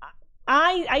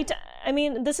I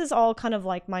mean, this is all kind of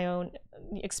like my own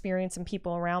experience and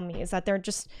people around me, is that they're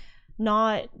just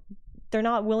not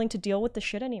willing to deal with the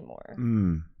shit anymore.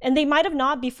 And they might have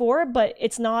not before, but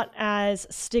it's not as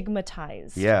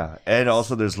stigmatized. Yeah, and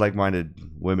also there's like-minded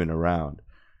women around.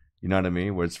 You know what I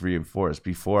mean? Where it's reinforced.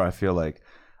 Before, I feel like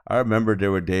I remember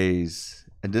there were days,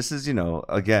 and this is,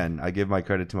 again, I give my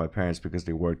credit to my parents because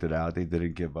they worked it out. They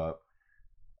didn't give up.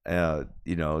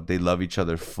 They love each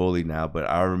other fully now. But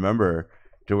I remember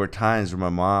there were times where my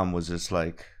mom was just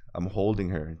like, I'm holding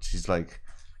her, and she's like,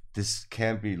 this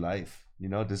can't be life.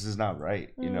 This is not right.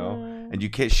 And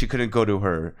she couldn't go to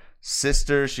her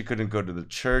sister. She couldn't go to the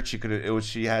church.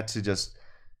 She had to just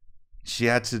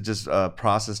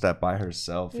process that by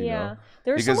herself, There's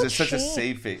because so much it's such shame. a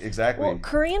safe, exactly. Well,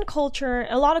 Korean culture,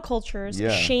 a lot of cultures, Yeah.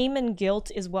 shame and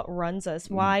guilt is what runs us.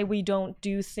 Why we don't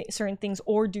do certain things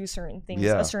or do certain things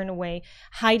Yeah. a certain way,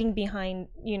 hiding behind,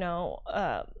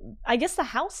 I guess the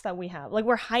house that we have. Like,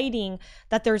 we're hiding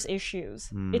that there's issues.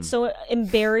 It's so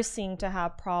embarrassing to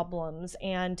have problems,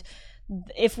 and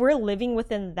if we're living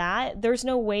within that, there's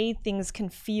no way things can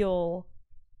feel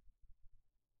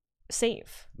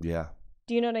safe. Yeah,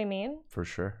 Do you know what I mean? for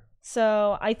sure.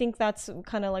 So I think that's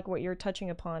kind of like what you're touching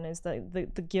upon, is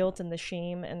the guilt and the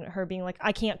shame, and her being like,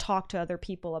 I can't talk to other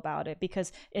people about it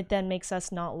because it then makes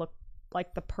us not look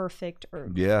like the perfect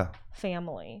Yeah,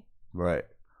 family. right.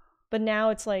 But now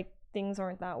it's like things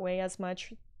aren't that way as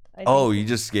much. I Oh, think. you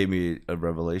just gave me a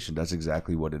revelation. That's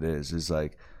exactly what it is. It's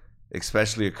like,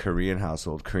 especially a Korean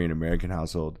household, Korean American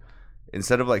household,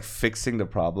 instead of like fixing the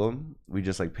problem, we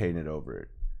just like painted over it.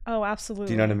 Oh, absolutely.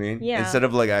 Do you know what I mean? Yeah. Instead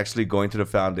of like actually going to the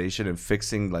foundation and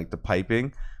fixing like the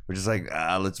piping, we're just like,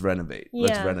 let's renovate.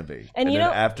 Let's Yeah. renovate. And then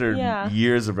after yeah.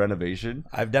 years of renovation,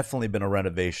 I've definitely been a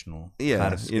renovational yeah,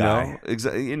 kind of guy.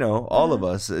 all of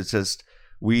us. It's just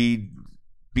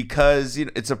because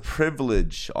it's a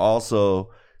privilege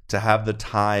also to have the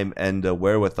time and the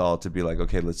wherewithal to be like,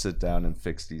 okay, let's sit down and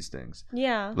fix these things.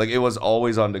 Yeah. Like, it was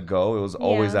always on the go. It was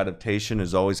always Yeah. adaptation. It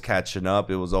was always catching up.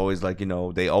 It was always like,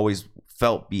 they always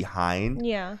felt behind.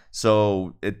 Yeah.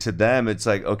 So to them, it's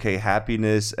like, okay,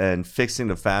 happiness and fixing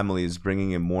the family is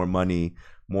bringing in more money,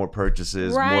 more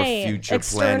purchases, more Right. future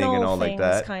External planning and all like things,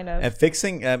 that. kind of. And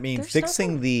fixing, I mean, There's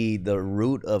fixing the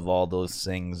root of all those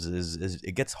things is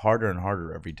it gets harder and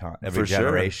harder every time, every For sure.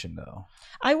 generation, though.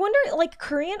 I wonder, like,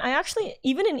 Korean, I actually,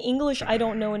 even in English, I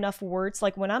don't know enough words.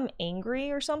 Like, when I'm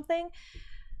angry or something,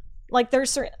 like, there's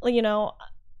certain,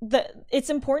 it's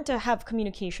important to have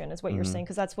communication, is what you're saying,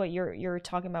 because that's what you're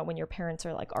talking about when your parents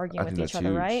are, like, I arguing think with each that's other,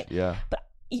 huge. right? Yeah. But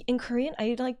in Korean,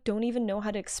 I, like, don't even know how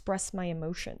to express my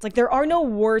emotions. Like, there are no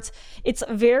words. It's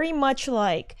very much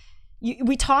like,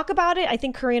 we talk about it. I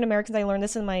think Korean Americans, I learned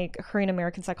this in my Korean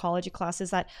American psychology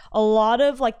classes, that a lot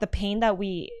of, like, the pain that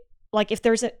we, like, if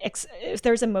there's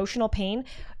emotional pain,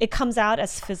 it comes out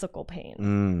as physical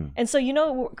pain. And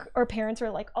so, our parents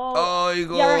are like,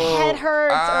 your head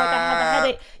hurts, or like, I have a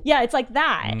headache. Yeah, it's like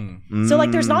that. So,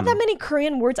 like, there's not that many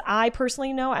Korean words I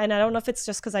personally know, and I don't know if it's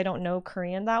just because I don't know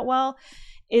Korean that well.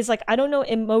 Is like, I don't know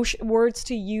words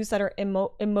to use that are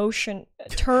emotion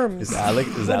terms. Is Alex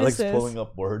What is this? pulling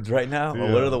up words right now? Yeah.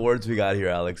 Or what are the words we got here,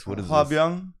 Alex? What is this?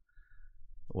 Hwabyung?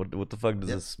 What the fuck does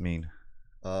this mean?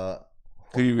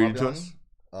 Can you read it to Hwabyung.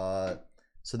 us?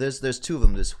 So there's two of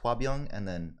them. There's Hwabyung and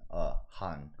then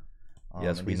Han.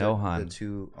 Yes, and we these know are Han.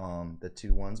 the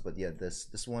two ones, but yeah,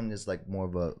 this one is like more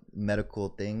of a medical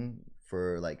thing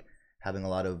for like having a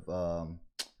lot of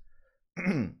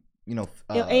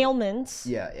ailments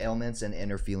ailments and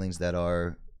inner feelings that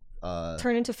are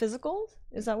turn into physical.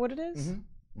 Is that what it is?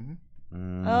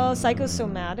 Mm-hmm. Oh,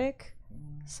 psychosomatic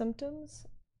symptoms.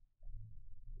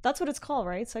 That's what it's called,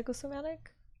 right?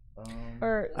 Psychosomatic.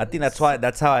 Or I think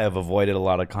that's how I have avoided a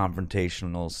lot of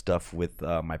confrontational stuff with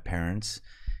my parents,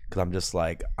 because I'm just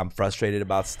like, I'm frustrated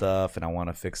about stuff and I want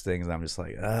to fix things. And I'm just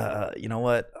like, you know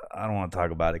what? I don't want to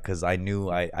talk about it, because I knew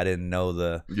I didn't know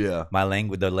the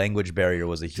language barrier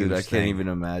was a huge Dude, I thing. can't even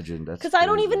imagine. That's because I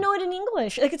don't even know it in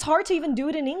English. Like, it's hard to even do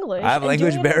it in English. I have and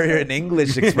language doing it barrier in in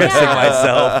English expressing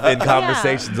myself in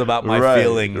conversations about my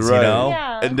feelings, you know?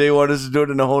 Yeah. And they want us to do it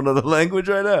in a whole nother language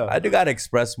right now. I do got to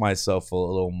express myself a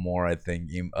little more, I think,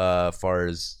 as far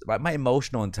as my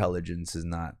emotional intelligence is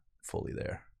not fully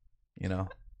there, you know?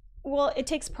 Well, it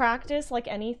takes practice, like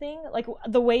anything. Like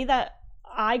the way that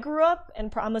I grew up,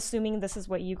 and I'm assuming this is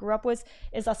what you grew up with,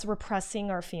 is us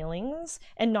repressing our feelings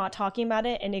and not talking about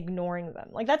it and ignoring them.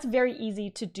 Like, that's very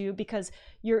easy to do because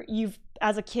you've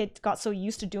as a kid got so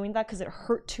used to doing that because it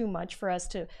hurt too much for us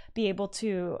to be able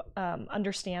to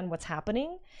understand what's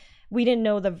happening. We didn't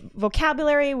know the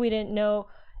vocabulary. We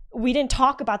didn't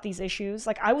talk about these issues.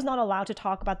 Like, I was not allowed to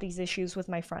talk about these issues with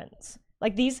my friends.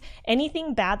 Like,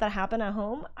 anything bad that happened at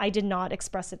home, I did not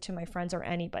express it to my friends or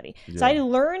anybody. Yeah. So I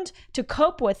learned to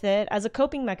cope with it as a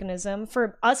coping mechanism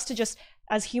for us to just,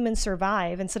 as humans,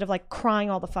 survive instead of like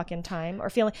crying all the fucking time or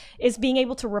feeling, is being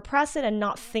able to repress it and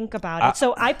not think about it.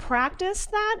 So I practiced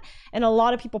that, and a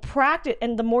lot of people practice,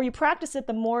 and the more you practice it,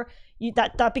 the more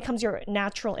that becomes your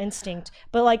natural instinct.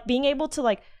 But like being able to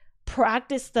like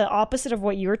practice the opposite of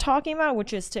what you're talking about,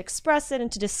 which is to express it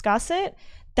and to discuss it,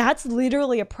 that's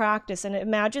literally a practice. And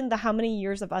imagine how many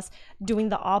years of us doing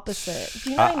the opposite. Do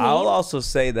you know what I mean? I'll also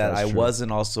say that That's I true.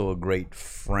 wasn't also a great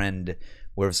friend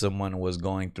where if someone was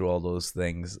going through all those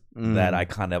things, that I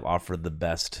kind of offered the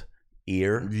best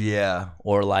ear. Yeah.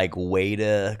 Or like way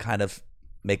to kind of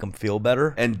make them feel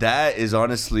better. And that is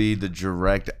honestly the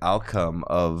direct outcome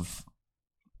of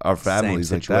our families.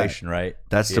 Same like situation, that. right?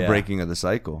 That's the breaking of the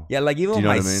cycle. Yeah, like even Do you know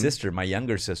my what I mean? sister, my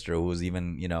younger sister, who was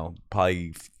even,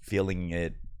 probably feeling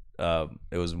it,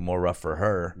 it was more rough for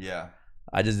her. Yeah.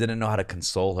 I just didn't know how to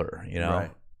console her, Right.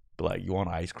 But like, you want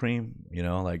ice cream?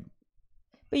 Like.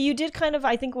 But you did kind of,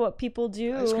 I think, what people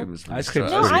do. Ice cream is Ice cream.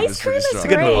 No, ice cream is strong.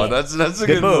 great. That's a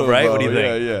Good move, right? What do you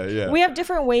think? Yeah. We have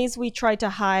different ways we try to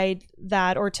hide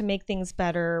that or to make things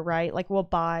better, right? Like we'll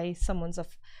buy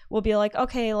we'll be like,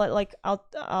 okay,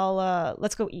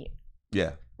 let's go eat.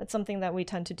 Yeah. That's something that we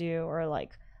tend to do, or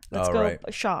like let's Oh, go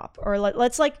right. shop, or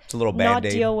let's like It's a little not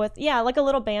Band-Aid. deal with like a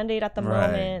little Band-Aid at the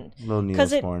Right. moment. Little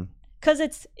Because Neosporin. because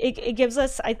it gives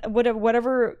us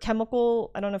whatever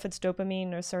chemical, I don't know if it's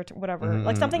dopamine or certain whatever,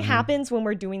 like something happens when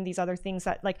we're doing these other things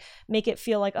that like make it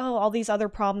feel like, oh, all these other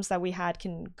problems that we had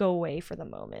can go away for the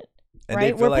moment. And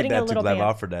Right? they feel We're like putting a that too, little 'cause I've band-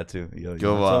 offered that too. You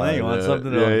Go on. You want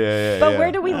something? Yeah. But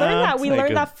where do we learn that? We take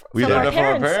learned it. that We from learned our that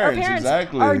from our parents. parents,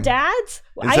 exactly. Our dads.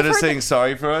 Instead I've of heard saying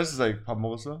sorry for us, it's like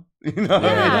pamosa. You know?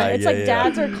 yeah, it's like yeah.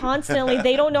 dads are constantly,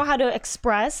 they don't know how to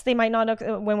express. They might not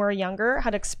know when we're younger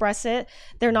how to express it.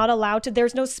 They're not allowed to.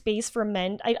 There's no space for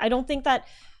men. I don't think that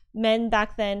men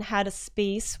back then had a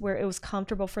space where it was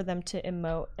comfortable for them to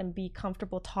emote and be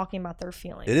comfortable talking about their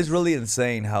feelings. It is really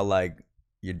insane how like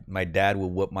my dad would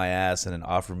whoop my ass and then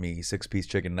offer me 6-piece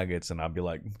chicken nuggets, and I'd be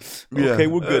like, okay,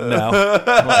 we're good now.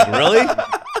 I'm like, really?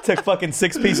 Took fucking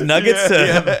 6-piece nuggets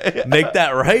to make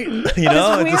that right? You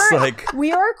know? It's just like,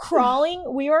 we are crawling.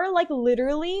 We are like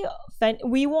literally,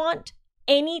 we want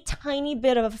any tiny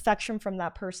bit of affection from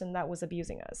that person that was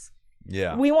abusing us.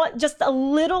 yeah. We want just a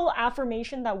little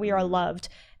affirmation that we are loved.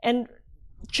 And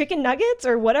chicken nuggets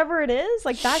or whatever it is,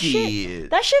 like that shit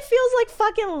feels like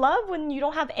fucking love when you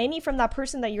don't have any from that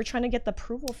person that you're trying to get the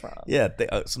approval from. Yeah,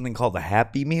 something called the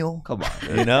Happy Meal. Come on.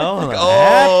 You know? Like,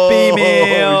 Oh, Happy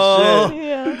Meal. shit.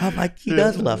 Yeah. I'm like, he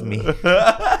does love me.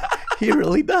 He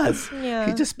really does. Yeah.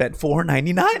 He just spent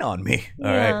 $4.99 on me.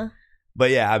 All right.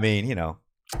 But yeah, I mean,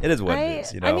 it is what it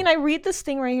is. I mean, I read this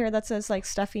thing right here that says like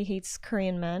Steffi hates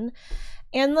Korean men.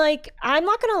 And like, I'm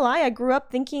not gonna lie, I grew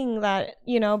up thinking that,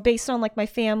 based on like my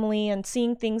family and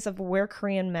seeing things of where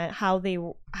Korean men, how they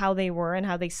were and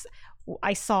how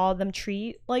I saw them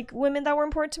treat like women that were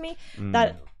important to me,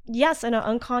 that yes, in an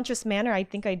unconscious manner, I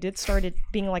think I did started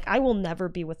being like, I will never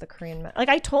be with a Korean man. Like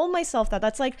I told myself that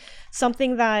that's like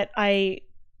something that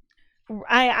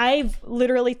I've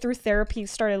literally through therapy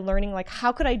started learning like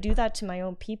how could I do that to my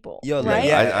own people, Yo, right?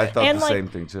 yeah. I thought And, the like, same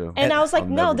thing too. And I was like, I'll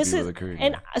no, never this be is, with a Korean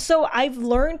and guy. so I've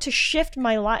learned to shift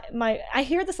my life. I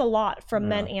hear this a lot from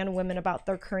men and women about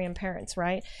their Korean parents,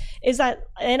 right? Is that,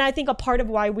 and I think a part of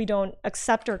why we don't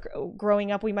accept, or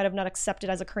growing up, we might have not accepted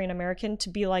as a Korean American to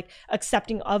be like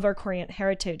accepting of our Korean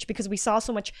heritage because we saw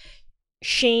so much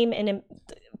shame and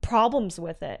problems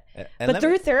with it. But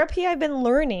through therapy, I've been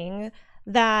learning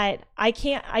that I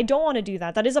don't want to do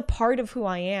that. That is a part of who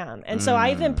I am. And so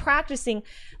I've been practicing,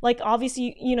 like,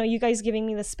 obviously, you know, you guys giving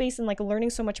me the space and like learning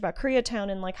so much about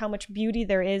Koreatown and like how much beauty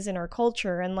there is in our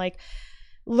culture, and like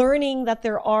learning that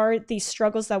there are these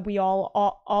struggles that we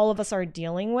all of us are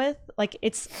dealing with. Like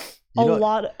it's a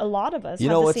lot of us. You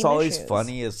have know the what's same always issues.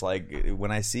 funny is like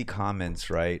when I see comments,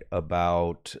 right,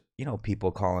 about, you know,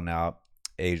 people calling out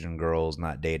Asian girls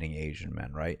not dating Asian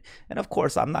men, right? And of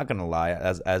course, I'm not gonna lie,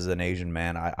 as an Asian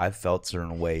man, I've felt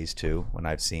certain ways too when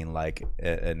I've seen like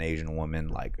an Asian woman,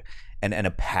 like, and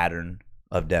a pattern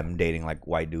of them dating like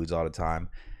white dudes all the time.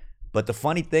 But the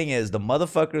funny thing is, the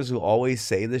motherfuckers who always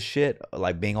say this shit,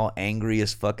 like being all angry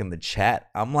as fuck in the chat,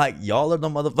 I'm like, y'all are the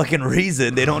motherfucking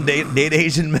reason they don't date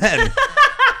Asian men.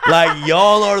 Like,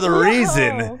 y'all are the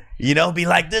reason. You know, be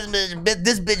like, this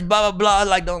bitch, blah, blah, blah.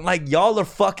 Like, don't, like, y'all are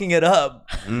fucking it up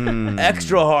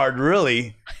extra hard,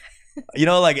 really. You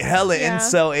know, like hella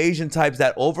incel Asian types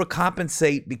that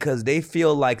overcompensate because they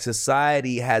feel like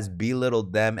society has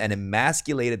belittled them and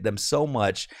emasculated them so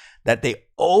much that they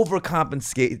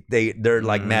overcompensate their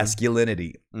like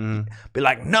masculinity. Be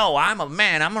like, no, I'm a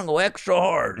man. I'm gonna go extra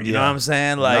hard. You know what I'm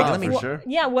saying? Like, No, let me. for sure.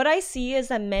 Yeah, what I see is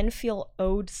that men feel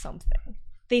owed something.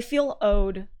 They feel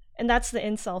owed, and that's the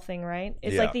incel thing, right?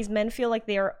 It's like these men feel like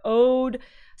they are owed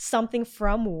something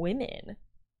from women.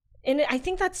 And I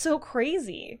think that's so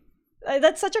crazy.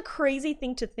 That's such a crazy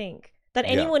thing to think, that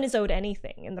anyone is owed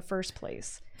anything in the first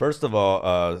place. First of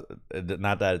all,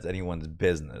 not that it's anyone's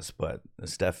business, but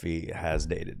Steffi has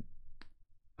dated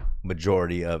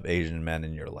majority of Asian men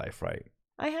in your life, right?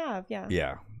 I have, yeah.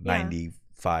 Yeah, 95%.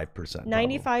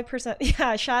 95%.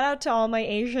 Yeah, shout out to all my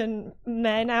Asian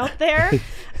men out there.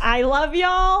 I love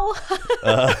y'all.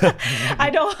 I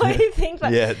don't really think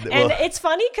that. Yeah, and it's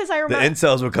funny because I The remember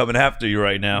incels were coming after you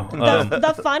right now.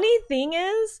 the funny thing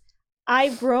is,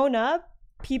 I've grown up,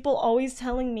 people always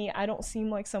telling me I don't seem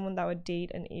like someone that would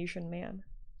date an Asian man.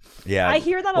 Yeah, I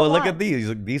hear that a well, lot. look at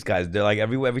these guys. They're like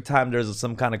every time there's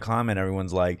some kind of comment,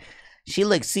 everyone's like, she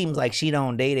seems like she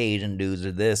don't date Asian dudes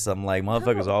or this. I'm like,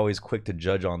 motherfuckers are always quick to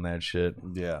judge on that shit.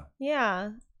 Yeah. Yeah.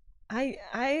 I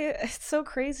it's so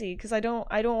crazy because I don't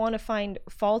want to find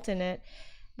fault in it.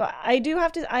 But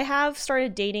I have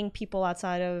started dating people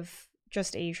outside of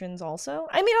just Asians also.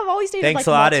 I mean, I've always dated Thanks like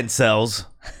a lot, incels.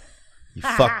 You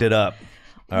fucked it up.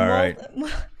 All right.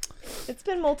 It's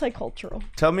been multicultural.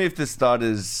 Tell me if this thought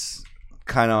is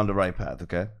kind of on the right path,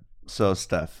 okay? So,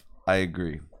 Steph, I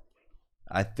agree.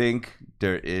 I think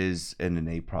there is an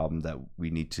innate problem that we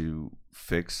need to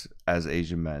fix as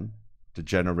Asian men. The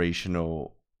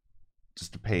generational,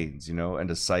 just the pains, you know, and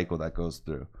the cycle that goes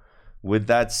through. With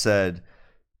that said,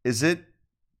 is it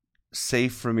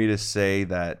safe for me to say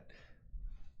that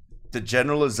the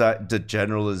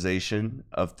generalization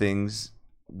of things,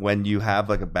 when you have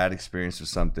like a bad experience with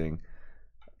something,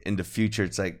 in the future,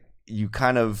 it's like you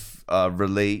kind of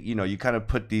relate, you know, you kind of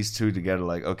put these two together,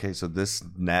 like, okay, so this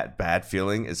bad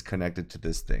feeling is connected to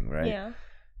this thing, right? Yeah.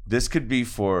 This could be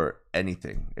for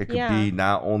anything. It could be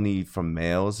not only from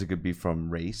males, it could be from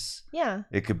race. Yeah.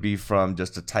 It could be from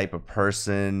just a type of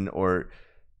person, or,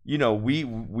 you know, we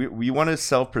want to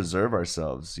self-preserve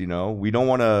ourselves, you know? We don't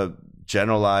want to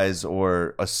generalize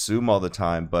or assume all the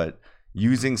time, but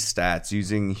using stats,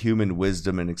 using human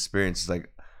wisdom and experience is like,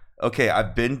 okay,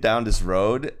 I've been down this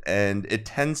road and it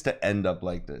tends to end up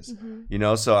like this, you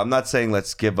know? So I'm not saying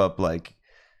let's give up like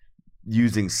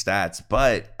using stats,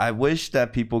 but I wish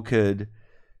that people could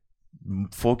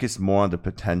focus more on the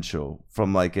potential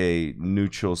from like a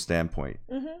neutral standpoint.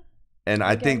 And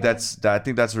I think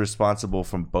that's responsible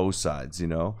from both sides, you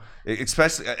know,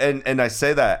 especially, and I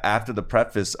say that after the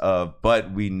preface of,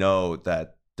 but we know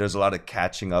that there's a lot of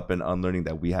catching up and unlearning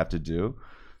that we have to do.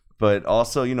 But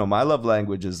also, you know, my love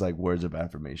language is like words of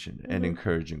affirmation and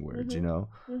encouraging words, you know?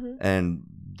 And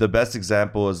the best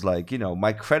example is like, you know,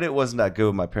 my credit wasn't that good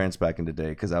with my parents back in the day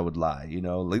because I would lie, you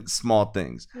know, like small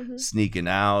things. Sneaking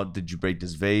out. Did you break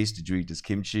this vase? Did you eat this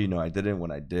kimchi? No, I didn't.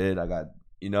 When I did, I got,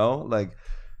 you know, like,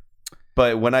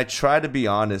 but when I try to be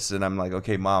honest and I'm like,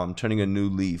 okay, mom, I'm turning a new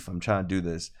leaf. I'm trying to do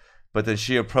this. But then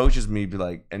she approaches me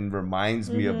like and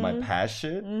reminds me of my past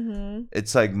shit.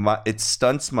 It's like it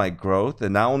stunts my growth,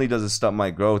 and not only does it stunt my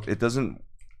growth, it doesn't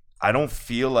I don't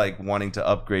feel like wanting to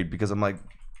upgrade because I'm like,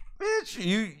 bitch,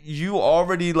 you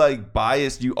already like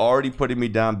biased. You already putting me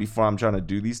down before I'm trying to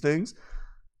do these things.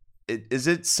 Is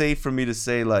it safe for me to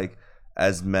say, like,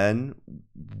 as men,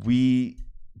 we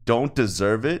don't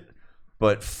deserve it,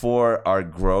 but for our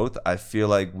growth, I feel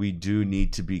like we do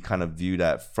need to be kind of viewed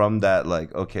at from that,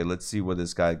 like, okay, let's see where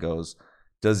this guy goes.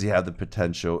 Does he have the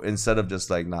potential? Instead of just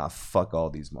like, nah, fuck all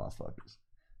these motherfuckers.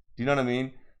 Do you know what I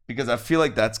mean? Because I feel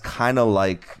like that's kind of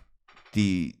like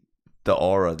the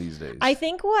aura these days. I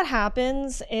think what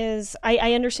happens is,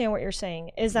 I understand what you're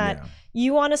saying, is that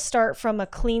you want to start from a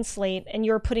clean slate and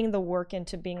you're putting the work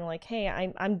into being like, hey,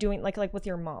 I'm doing like with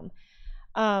your mom.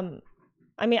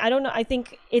 I mean, I don't know. I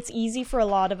think it's easy for a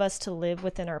lot of us to live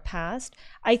within our past.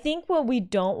 I think what we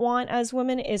don't want as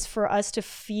women is for us to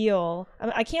feel,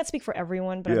 I can't speak for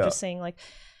everyone, but I'm just saying, like,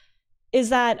 is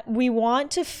that we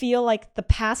want to feel like the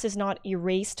past is not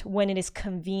erased when it is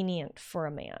convenient for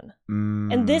a man.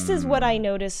 And this is what I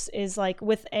notice is like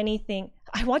with anything.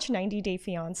 I watch 90 Day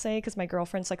Fiance because my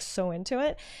girlfriend's like so into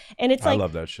it. And it's like, I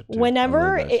love that shit too.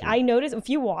 Whenever I notice, if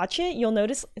you watch it, you'll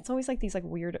notice it's always like these like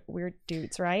weird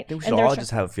dudes, right? They should all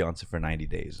just have a fiance for 90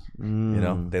 days. You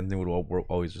know, then they would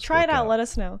always just try it out. Let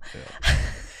us know. Yeah.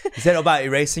 You said about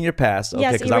erasing your past.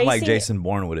 Okay, because I'm like Jason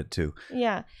Bourne with it too.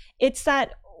 Yeah. It's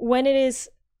that when it is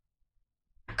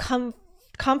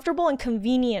comfortable and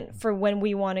convenient for when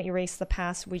we want to erase the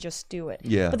past, we just do it.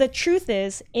 Yeah. But the truth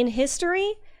is, in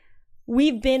history,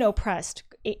 we've been oppressed.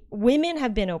 Women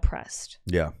have been oppressed.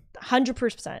 Yeah.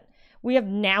 100%. We have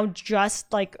now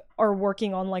just like are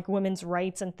working on like women's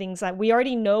rights and things that we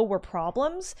already know were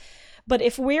problems. But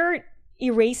if we're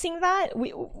erasing that,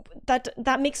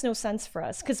 that makes no sense for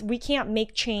us because we can't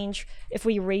make change if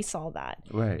we erase all that.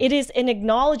 Right. It is an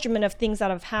acknowledgement of things that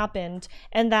have happened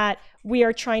and that we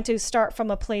are trying to start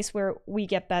from a place where we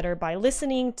get better by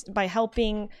listening, by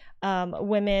helping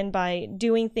women, by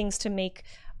doing things to make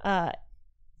a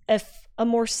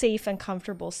more safe and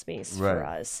comfortable space for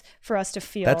us to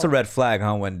feel. That's a red flag,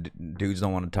 huh? When dudes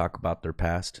don't want to talk about their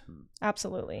past.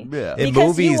 Absolutely. Yeah. In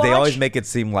movies, they always make it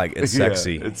seem like it's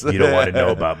sexy. You don't want to know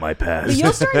about my past.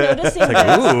 You'll start noticing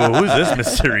like, ooh, who's this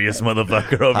mysterious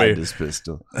motherfucker over here? This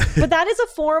pistol. But that is a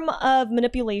form of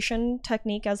manipulation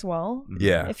technique as well.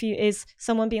 Yeah. If you is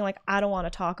someone being like, I don't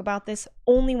want to talk about this,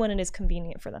 only when it is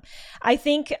convenient for them. I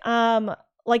think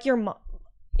like your mom.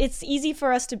 It's easy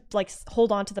for us to like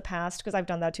hold on to the past because I've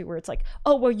done that too, where it's like,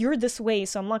 oh, well, you're this way,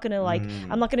 so I'm not gonna like,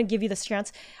 I'm not gonna give you this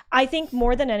chance. I think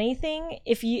more than anything,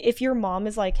 if your mom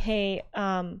is like, hey,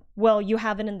 well, you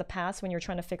haven't in the past when you're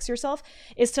trying to fix yourself,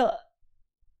 is to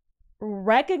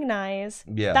recognize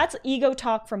that's ego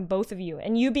talk from both of you,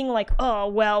 and you being like, oh,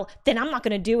 well, then I'm not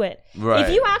gonna do it. Right.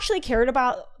 If you actually cared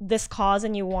about this cause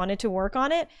and you wanted to work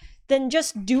on it, then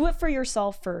just do it for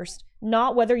yourself first.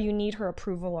 Not whether you need her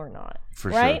approval or not,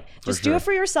 right? Just do it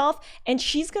for yourself, and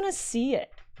she's gonna see it.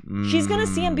 She's gonna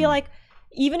see it and be like,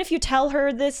 even if you tell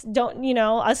her this, don't, you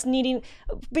know, us needing,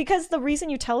 because the reason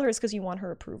you tell her is because you want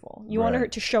her approval. You want her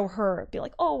to show her, be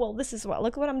like, oh, well, this is what,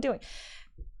 look what I'm doing.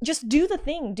 Just do the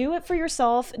thing. Do it for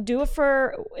yourself. Do it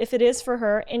for, if it is for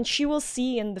her, and she will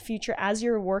see in the future as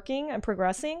you're working and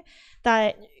progressing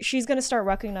that she's going to start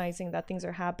recognizing that things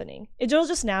are happening. It'll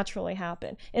just naturally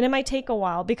happen. And it might take a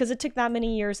while because it took that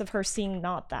many years of her seeing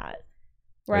not that.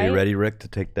 Right? Are you ready, Rick, to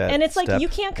take that? And it's like you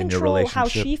can't control how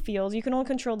she feels. You can only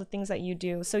control the things that you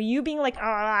do. So you being like, oh,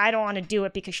 I don't want to do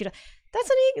it because she does.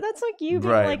 That's like you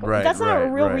being like, that's not a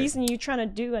real reason you trying to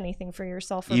do anything for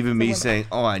yourself. Or even me saying,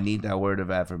 oh, I need that word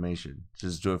of affirmation.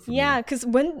 Just do it for me. Yeah, because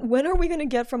when are we going to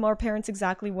get from our parents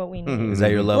exactly what we need? Is that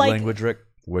your love language, Rick?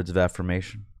 Words of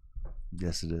affirmation?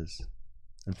 Yes, it is.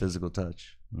 And physical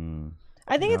touch.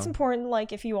 I think it's important,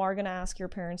 like, if you are going to ask your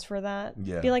parents for that,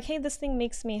 be like, hey, this thing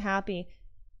makes me happy.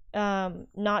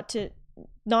 Not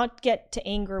get to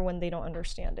anger when they don't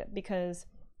understand it, because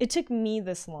it took me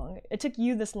this long. It took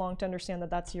you this long to understand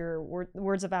that that's your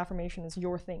words of affirmation is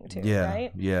your thing too,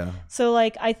 right? Yeah. So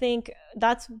like, I think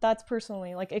that's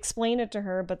personally, like, explain it to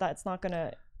her, but that's not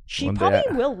gonna. She When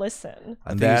probably will listen.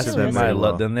 And they ask me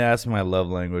then they ask me my love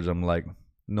language. I'm like,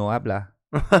 no habla.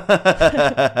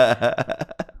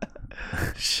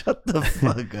 Shut the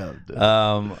fuck up,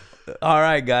 dude. All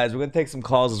right, guys, we're gonna take some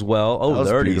calls as well. Oh,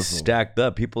 they're already stacked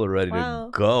up. People are ready to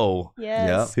go.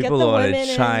 Yes. People are ready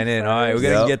to chime in. All right, we're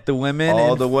gonna get the women.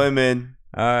 All the women.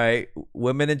 All right,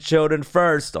 women and children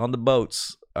first on the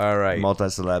boats. All right.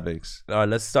 Multisyllabics. All right,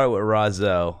 let's start with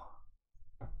Razel.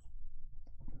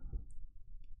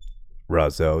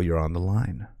 Razel, you're on the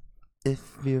line. If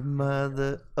your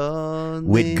mother only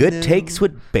With good knew. takes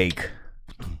with bake.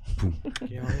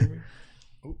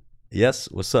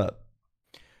 Yes, what's up?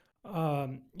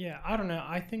 Yeah, I don't know.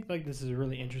 I think like this is a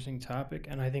really interesting topic,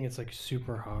 and I think it's like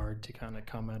super hard to kind of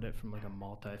come at it from like a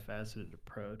multifaceted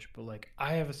approach. But like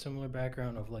I have a similar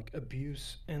background of like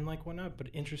abuse and like whatnot, but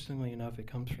interestingly enough, it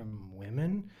comes from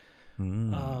women.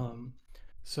 Mm.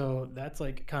 So that's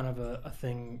like kind of a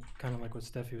thing, kind of like what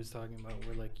Steffi was talking about,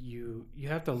 where like you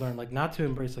have to learn like not to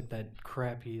embrace like that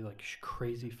crappy like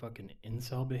crazy fucking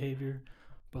incel behavior,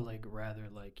 but like rather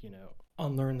like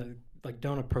unlearn the like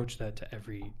don't approach that to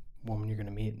every woman you're gonna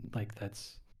meet like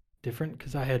that's different.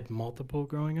 Because I had multiple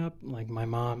growing up, like my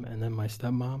mom and then my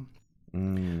stepmom.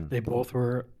 They both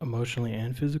were emotionally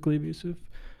and physically abusive.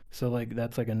 So like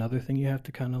that's like another thing you have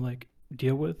to kind of like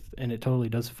deal with, and it totally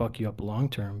does fuck you up long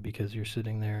term because you're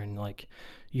sitting there and like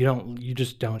you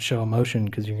just don't show emotion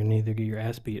because you're gonna either get your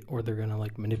ass beat or they're gonna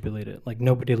like manipulate it. Like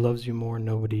nobody loves you more,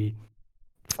 nobody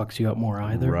fucks you up more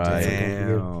either. It's like a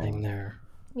weird thing there.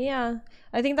 Yeah,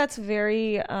 I think that's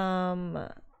very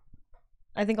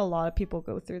I think a lot of people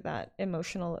go through that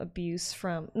emotional abuse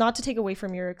from, not to take away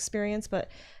from your experience, but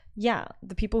yeah,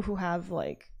 the people who have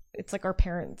like, it's like our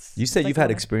parents. You said It's like you've had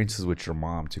one of- experiences with your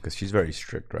mom too, because she's very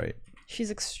strict, right?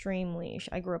 She's extremely,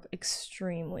 I grew up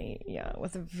extremely, yeah,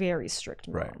 with a very strict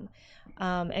mom.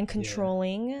 Right. And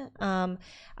controlling.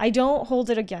 I don't hold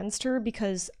it against her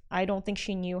because I don't think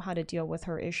she knew how to deal with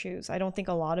her issues. I don't think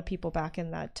a lot of people back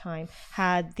in that time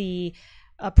had the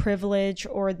privilege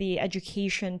or the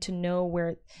education to know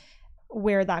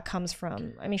where that comes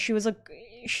from. I mean, she's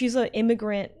an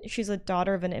immigrant, she's a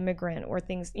daughter of an immigrant or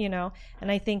things, and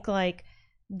I think like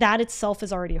that itself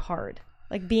is already hard.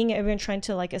 Like being even trying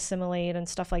to like assimilate and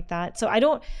stuff like that. So I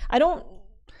don't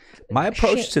My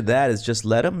approach to that is just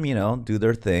let them, do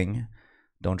their thing.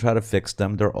 Don't try to fix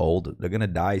them. They're old. They're going to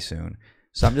die soon.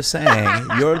 So I'm just saying,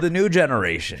 you're the new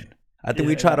generation. I think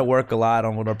we try to work a lot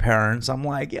on with our parents. I'm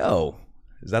like, yo,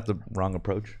 is that the wrong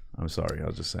approach? I'm sorry. I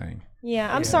was just saying.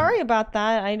 Yeah, I'm sorry about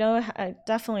that. I know,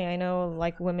 definitely, I know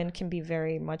like women can be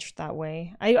very much that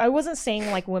way. I wasn't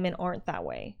saying like women aren't that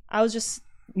way. I was just...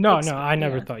 No, I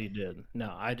never thought you did.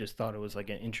 No, I just thought it was like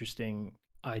an interesting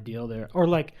ideal there. Or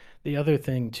like the other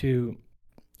thing too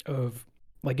of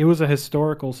like it was a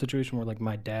historical situation where like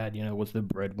my dad, was the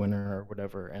breadwinner or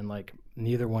whatever, and like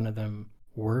neither one of them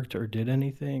worked or did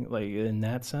anything like in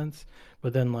that sense.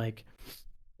 But then like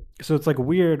so it's like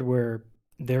weird where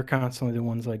they're constantly the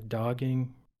ones like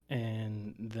dogging,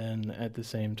 and then at the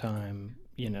same time,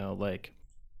 like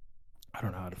I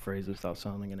don't know how to phrase this without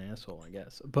sounding an asshole, I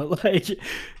guess. But like,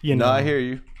 No, I hear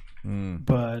you.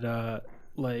 But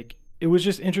like it was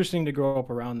just interesting to grow up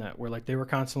around that where like they were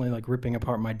constantly like ripping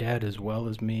apart my dad as well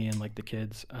as me and like the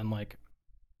kids on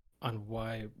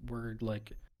why we're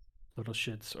like little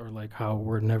shits or like how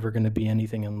we're never gonna be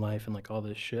anything in life and like all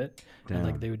this shit. And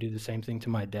like they would do the same thing to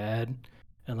my dad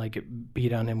and like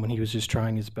beat on him when he was just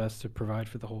trying his best to provide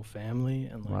for the whole family,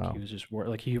 and like he was just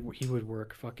like he would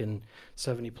work fucking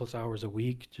 70+ hours a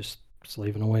week just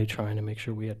slaving away trying to make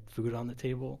sure we had food on the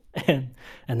table, and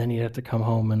then he'd have to come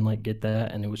home and like get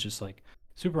that, and it was just like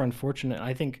super unfortunate.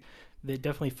 I think they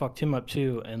definitely fucked him up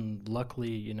too, and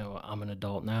luckily I'm an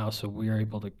adult now, so we were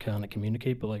able to kind of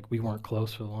communicate, but like we weren't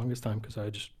close for the longest time because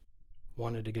I just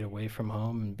wanted to get away from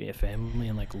home and be a family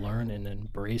and like learn and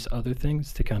embrace other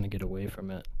things to kind of get away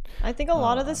from it. I think a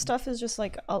lot of this stuff is just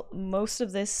like most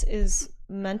of this is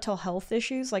mental health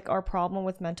issues. Like our problem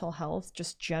with mental health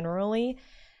just generally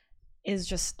is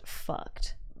just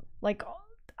fucked. Like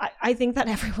I think that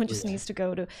everyone just needs to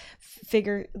go to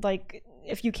figure, like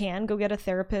if you can go get a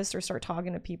therapist or start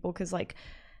talking to people, because like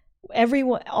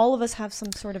all of us have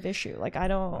some sort of issue. Like I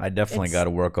definitely got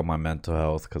to work on my mental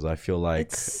health because I feel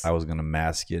like I was gonna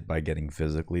mask it by getting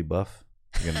physically buff.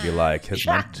 You're gonna be like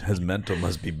his mental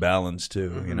must be balanced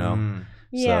too,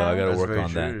 Yeah. So I got to work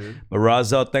on that. But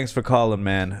Razel, thanks for calling,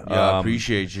 man. Yeah, I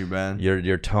appreciate you, man.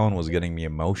 Your tone was getting me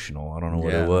emotional. I don't know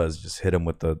what it was. Just hit him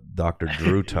with the Dr.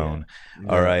 Drew tone.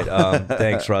 All right.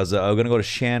 Thanks, Razel. I'm gonna go to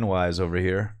Shanwise over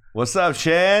here. What's up,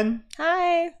 Shan?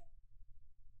 Hi.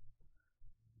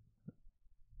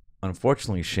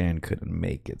 Unfortunately, Shan couldn't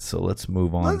make it, so let's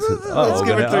move on. Let's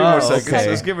give her 3 more seconds. Okay.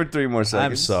 Let's give her 3 more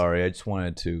seconds. I'm sorry. I just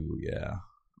wanted to,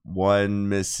 One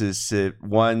Mississippi,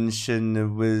 one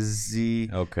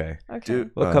Shinawizzy. Okay. Okay.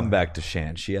 We'll come back to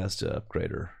Shan. She has to upgrade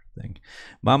her thing.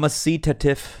 Mamacita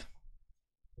Tiff.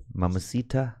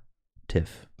 Mamacita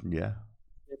Tiff. Yeah.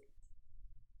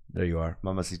 There you are.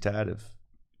 Mamacita.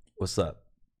 What's up?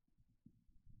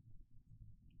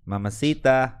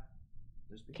 Mamacita.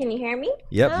 Can you hear me?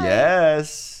 Yep. Hi.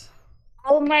 Yes.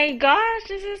 Oh my gosh,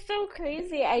 this is so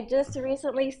crazy. I just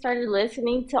recently started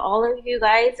listening to all of you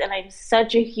guys, and I'm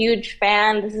such a huge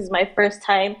fan. This is my first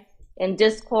time in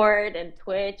Discord and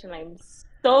Twitch, and I'm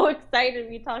so excited to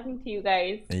be talking to you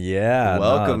guys. Yeah.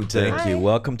 Welcome no, to- thank you. Hi.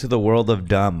 Welcome to the world of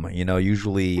dumb. You know,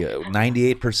 usually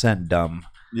 98% dumb,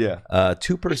 Yeah.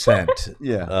 2%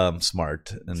 Yeah.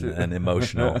 smart and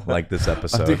emotional, like this I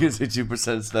episode. think it's a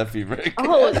 2% Steffi, Rick.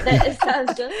 Oh, it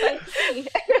sounds just like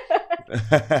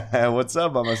me. What's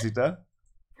up, Mamacita?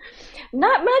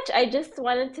 Not much. I just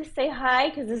wanted to say hi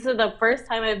because this is the first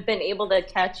time I've been able to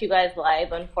catch you guys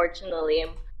live. Unfortunately,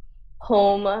 I'm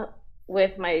home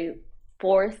with my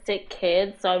 4 sick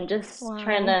kids, so I'm just Wow.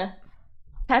 trying to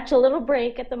catch a little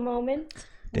break at the moment.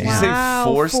 Did you say Wow,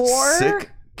 forced 4?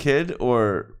 sick kid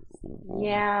or?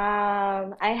 Yeah,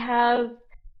 I have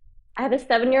a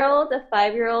 7-year-old, a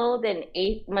 5-year-old, and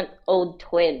 8-month-old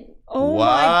twin. Oh Wow.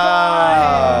 my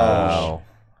gosh. Wow.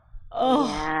 Oh,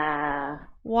 Yeah.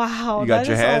 wow. You got that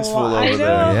your is a hands full lot. I over there.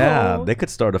 know. Yeah, they could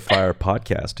start a fire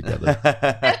podcast together.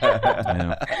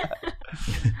 Yeah.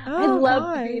 I'd Oh,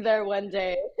 love to be gosh. there one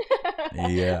day.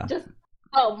 Yeah. Just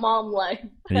mom life.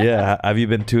 Yeah. Have you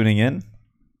been tuning in?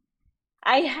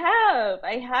 I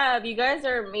have. You guys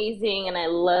are amazing, and I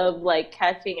love like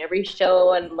catching every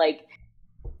show and like,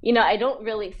 I don't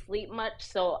really sleep much,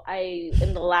 so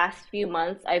in the last few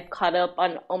months I've caught up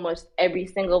on almost every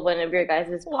single one of your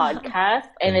guys' Wow. podcasts,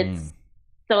 and it's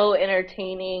so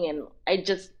entertaining, and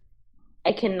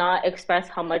I cannot express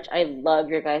how much I love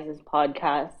your guys'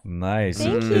 podcast. Nice.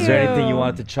 Thank Is there anything you you.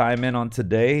 wanted to chime in on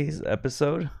today's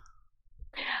episode?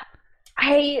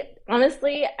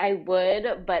 Honestly, I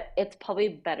would, but it's probably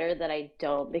better that I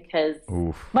don't because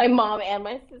Oof. my mom and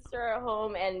my sister are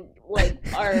home, and like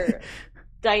our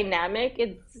dynamic,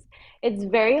 it's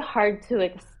very hard to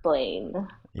explain.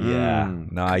 Yeah.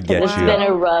 Mm. No, I 'Cause get it's you. been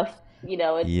a rough,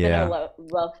 it's Yeah. been a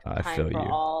rough I time feel for you.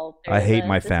 all. I hate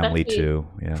my therapists, family especially- too.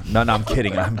 Yeah. No, I'm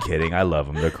kidding. I'm kidding. I love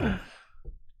them. They're cool.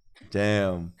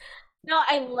 Damn. No,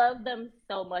 I love them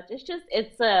so much.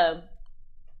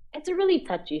 It's a really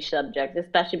touchy subject,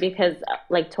 especially because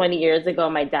like 20 years ago,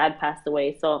 my dad passed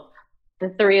away. So the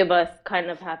 3 of us kind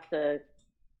of have to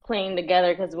cling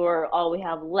together because we're all we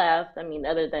have left. I mean,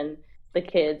 other than the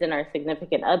kids and our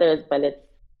significant others, but it's,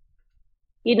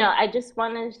 I just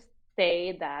want to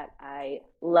say that I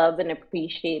love and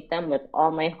appreciate them with all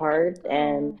my heart,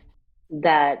 and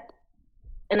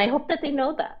I hope that they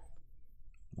know that.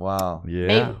 Wow.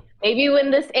 Yeah. Maybe when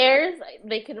this airs,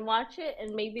 they can watch it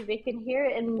and maybe they can hear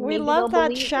it, and We maybe love they'll that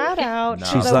believe shout it. out No.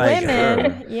 to She's the like-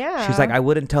 women. Yeah. She's like, I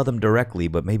wouldn't tell them directly,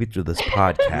 but maybe through this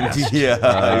podcast. Yeah.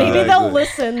 Maybe Exactly. they'll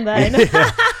listen then.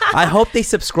 I hope they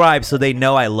subscribe so they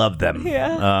know I love them.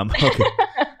 Yeah. Okay.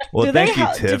 Well, do thank you,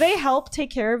 do Tiff. they help take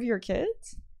care of your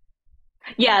kids?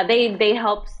 Yeah, they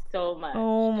help so much.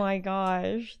 Oh my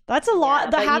gosh, that's a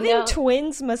lot. but Having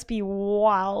twins must be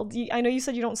wild. I know you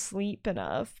said you don't sleep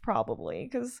enough, probably,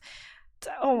 because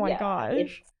oh my Yeah,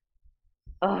 gosh.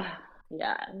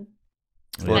 Yeah.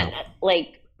 Yeah.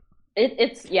 Like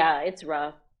it's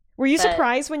rough. Were you but-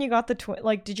 surprised when you got the twin?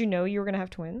 Like, did you know you were gonna have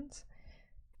twins?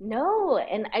 No,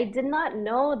 and I did not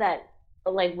know that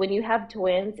like when you have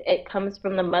twins, it comes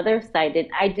from the mother's side, and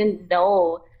I didn't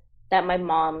know that my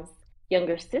mom's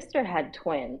younger sister had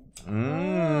twins.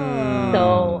 Mm.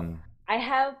 So I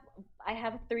have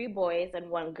 3 boys and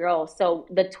 1 girl. So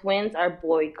the twins are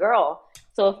boy girl.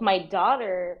 So if my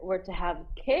daughter were to have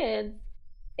kids,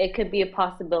 it could be a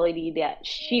possibility that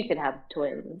she could have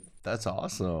twins. That's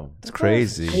awesome. It's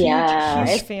crazy. Yeah,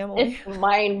 huge it's, family. it's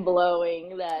mind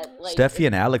blowing that like Steffi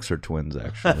and Alex are twins,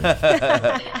 actually.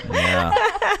 Yeah.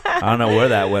 I don't know where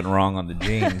that went wrong on the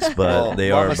genes, but Well,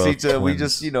 they are both Mamacita, twins. we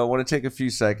just, want to take a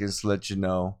few seconds to let you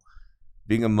know,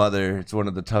 being a mother, it's one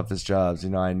of the toughest jobs.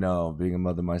 I know, being a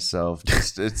mother myself. I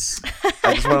just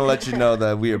want to let you know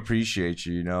that we appreciate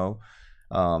you, the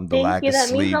Thank lack you. of That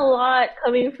sleep. means a lot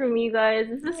coming from you guys.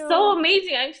 This is Yeah. so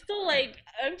amazing.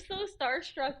 I'm so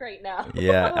starstruck right now.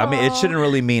 Yeah, I mean, it Aw. shouldn't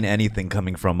really mean anything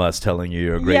coming from us telling you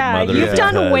you're a great Yeah, mother. you've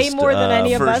done way because, more than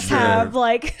any of for us sure. have.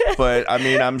 Like, But I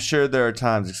mean, I'm sure there are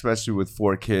times, especially with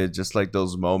 4 kids, just like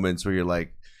those moments where you're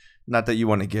like, not that you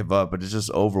want to give up, but it's just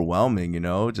overwhelming,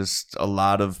 just a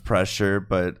lot of pressure.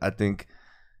 But I think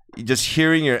just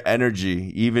hearing your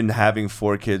energy, even having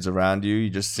 4 kids around you, you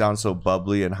just sound so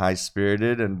bubbly and high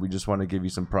spirited, and we just want to give you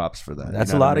some props for that.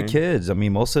 That's You a know lot what of I mean? kids. I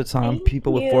mean, most of the time, Thank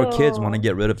people with 4 kids want to you.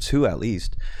 get rid of 2 at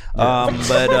least. Yeah.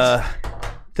 But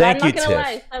thank I'm you, not gonna Tiff.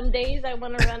 lie. Some days I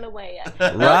want to run away.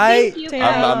 No, Right? thank you,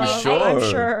 damn, I'm guys. sure. I'm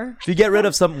sure. If you get rid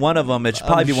of one of them, it should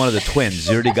probably be one of the twins.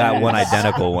 You already got one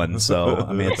identical one, so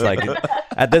I mean, it's like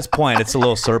at this point, it's a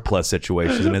little surplus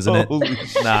situation, isn't it? Holy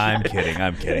Nah, I'm kidding.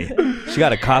 She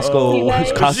got a Costco You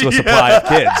guys- Costco supply of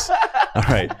kids. All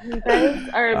right. You guys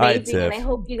are All right, amazing, and I Tiff.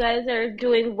 hope you guys are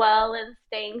doing well and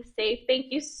staying safe. Thank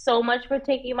you so much for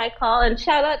taking my call, and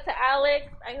shout out to Alex.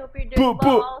 I hope you're doing Boop,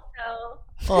 well boop. also.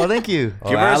 Oh, thank you.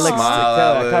 Give her a Alex,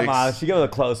 smile, Come on, Alex. she give her a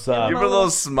close up. Give her a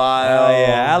little smile. Oh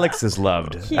yeah, Alex is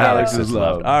loved. Cute. Alex is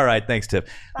loved. All right, thanks, Tiff.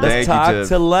 Let's Thank you, talk Tiff.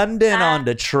 to London Bye. on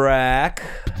the track.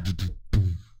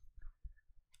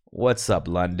 What's up,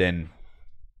 London?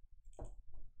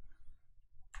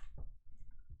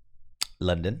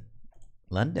 London,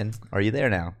 are you there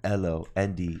now?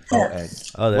 LONDON.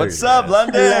 Oh, there What's you up, go.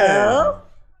 London? Hello.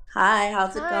 Hi,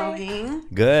 how's it Hi. going?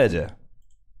 Good.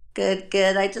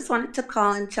 Good. I just wanted to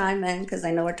call and chime in because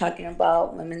I know we're talking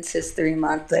about Women's History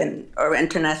Month or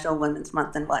International Women's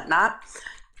Month and whatnot.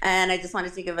 And I just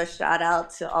wanted to give a shout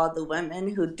out to all the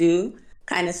women who do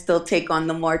kind of still take on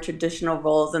the more traditional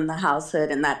roles in the household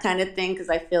and that kind of thing. Because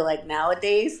I feel like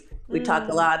nowadays we talk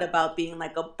a lot about being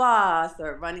like a boss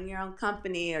or running your own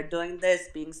company or doing this,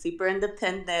 being super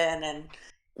independent and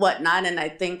whatnot. And I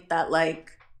think that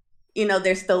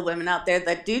there's still women out there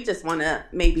that do just want to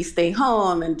maybe stay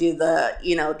home and do the,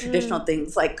 traditional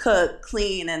things like cook,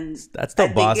 clean, and That's still I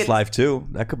think boss it's- life too.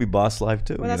 That could be boss life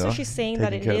too. Well, that's you know? what she's saying,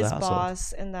 that Taking it care of the is household.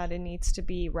 boss and that it needs to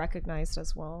be recognized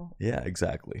as well. Yeah,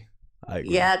 exactly. I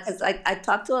agree. Yeah, because I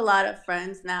talk to a lot of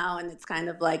friends now, and it's kind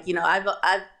of like,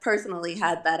 I've personally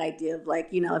had that idea of like,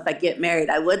 if I get married,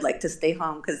 I would like to stay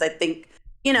home because I think,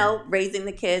 raising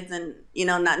the kids and,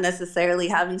 not necessarily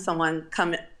having someone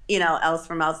come, else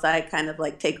from outside kind of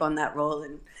like take on that role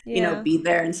and, be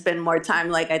there and spend more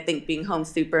time. Like, I think being home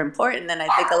super important. And I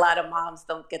think a lot of moms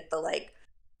don't get the like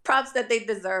props that they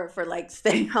deserve for like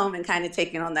staying home and kind of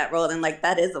taking on that role. And like,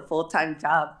 that is a full-time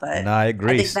job. But No, I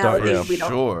agree. think nowadays we don't.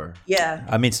 Sure. Yeah.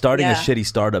 I mean, starting a Yeah. shitty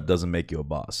startup doesn't make you a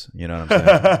boss. You know what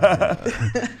I'm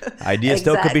saying? Idea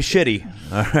still could be shitty.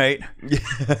 All right.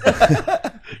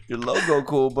 Your logo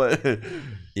cool, but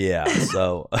Yeah.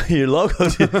 So your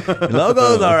logo's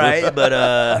all right, but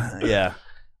yeah.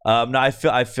 No,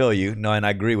 I feel you. No, and I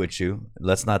agree with you.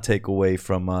 Let's not take away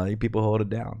from people hold it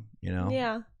down. You know.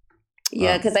 Yeah.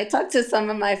 Yeah, because I talk to some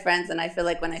of my friends, and I feel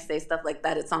like when I say stuff like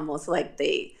that, it's almost like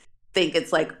they think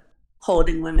it's like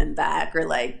holding women back or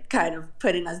like kind of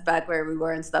putting us back where we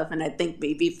were and stuff. And I think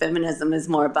maybe feminism is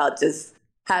more about just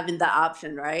having the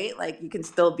option, right? Like you can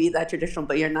still be that traditional,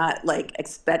 but you're not like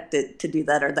expected to do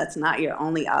that, or that's not your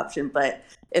only option. But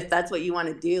if that's what you want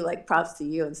to do, like props to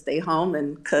you and stay home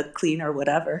and cook, clean, or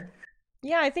whatever.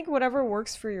 Yeah, I think whatever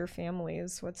works for your family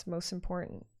is what's most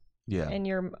important. yeah. And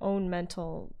your own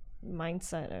mental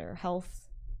mindset or health,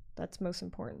 that's most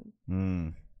important.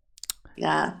 Mm.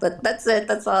 Yeah, but that's it.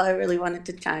 That's all I really wanted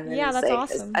to chime in Yeah, and that's say,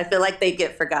 'cause awesome. I feel like they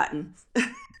get forgotten.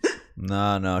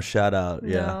 No, shout out.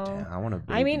 Yeah. No. I want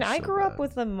to. I mean, I grew up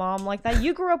with a mom like that.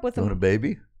 You grew up with You want a a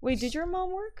baby? Wait, did your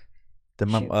mom work? The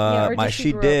mom, She- yeah, or did she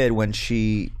she grow did when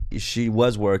she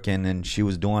was working and she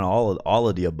was doing all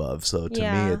of the above. So to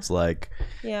Yeah. me, it's like,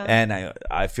 Yeah. and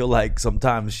I feel like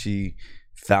sometimes she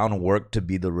found work to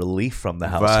be the relief from the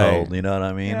Right. household. You know what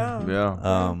I mean? Yeah.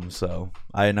 Yeah. So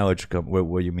I know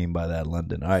what you mean by that,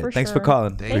 London. All right, For thanks for sure.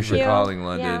 calling. Thank you for you. calling,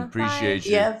 London. Yeah, Appreciate bye.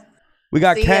 you. Yeah. We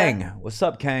got See ya. Kang. What's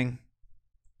up, Kang?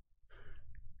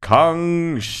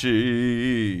 Kang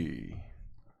Shi.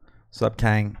 What's up,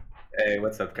 Kang? Hey,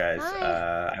 what's up, guys?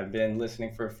 Hi. I've been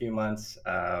listening for a few months,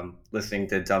 listening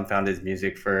to Dumbfounded's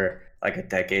music for like a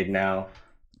decade now.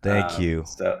 Thank you.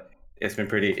 So it's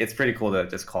pretty cool to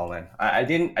just call in. I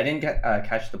didn't get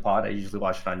catch the pod. I usually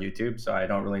watch it on YouTube, so I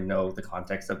don't really know the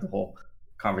context of the whole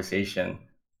conversation.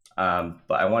 But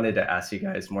I wanted to ask you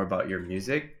guys more about your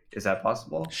music. Is that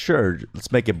possible? Sure.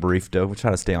 Let's make it brief, though. We're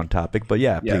trying to stay on topic, but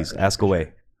yeah, Yeah, please for ask sure.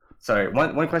 away. Sorry,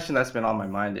 one question that's been on my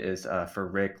mind is for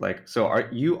Rick. Like, so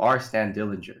you are Stan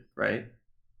Dillinger, right?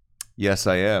 Yes,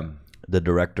 I am. The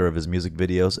director of his music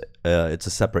videos. It's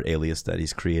a separate alias that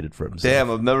he's created for himself.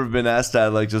 Damn, I've never been asked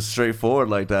that like just straightforward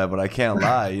like that, but I can't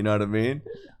lie. You know what I mean?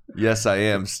 Yes, I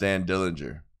am Stan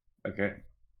Dillinger. Okay.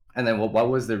 And then what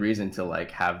was the reason to like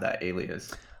have that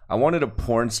alias? I wanted a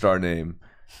porn star name.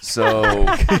 So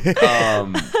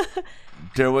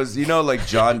there was, like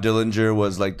John Dillinger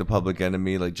was like the Public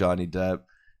Enemy, like Johnny Depp.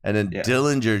 And then Yeah.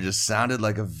 Dillinger just sounded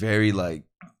like a very like,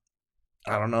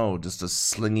 I don't know, just a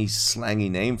slangy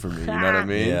name for me. You know what I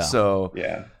mean? Yeah. So,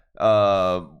 Yeah.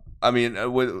 I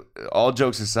mean, with all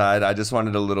jokes aside, I just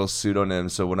wanted a little pseudonym.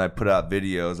 So when I put out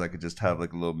videos, I could just have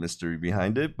like a little mystery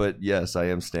behind it. But yes, I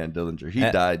am Stan Dillinger. He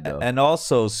died though. And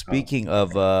also, speaking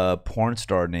of porn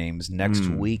star names, next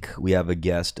week we have a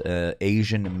guest,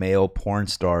 Asian male porn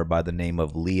star by the name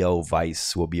of Leo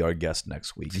Weiss will be our guest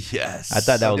next week. yes. I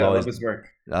thought that was I love always his work.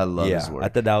 I love his I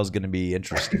work. thought that was going to be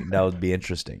interesting. That would be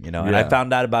interesting, you know. And I Yeah.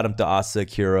 found out about him through Asa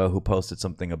Akira, who posted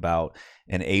something about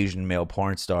an Asian male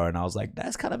porn star, and I was like,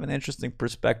 that's kind of an interesting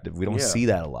perspective. We don't Yeah. see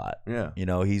that a lot. Yeah. You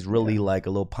know, he's really like a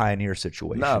little pioneer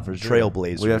situation. Nah, for sure.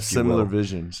 Trailblazer. We have if you similar will.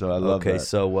 vision, so I love Okay, that.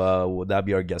 so will that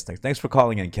be our guest next? Thanks for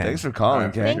calling in, Ken. Thanks for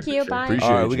calling, Ken. Thank you. Bye. Appreciate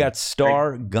All right, we you. got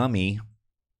Star Gummy.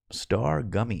 Star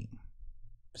Gummy.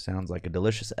 Sounds like a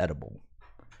delicious edible.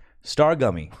 Star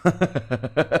Gummy.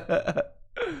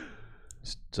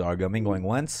 Star Gummy going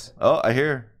once. Oh, I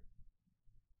hear.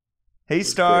 Hey,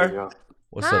 Star.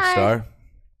 What's up, Hi. Star?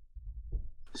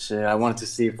 Shit, I wanted to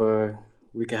see if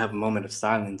we could have a moment of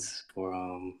silence for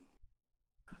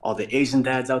all the Asian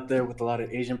dads out there with a lot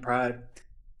of Asian pride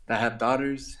that have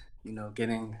daughters, you know,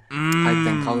 getting hyped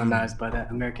and colonized by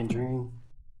that American dream.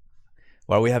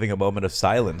 Why are we having a moment of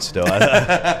silence still?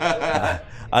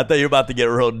 I thought you were about to get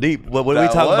real deep. What are we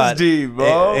That talking was about? deep,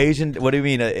 bro. Asian. What do you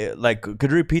mean? Like, could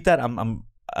you repeat that?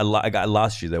 I got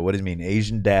lost you there. What do you mean?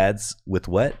 Asian dads with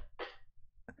what?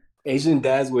 Asian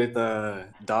dads with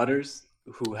daughters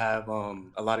who have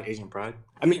a lot of Asian pride.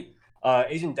 I mean,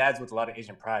 Asian dads with a lot of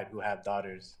Asian pride who have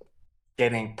daughters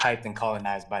getting piped and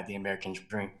colonized by the American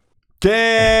dream.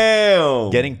 Damn.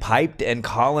 Getting piped and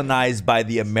colonized by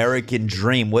the American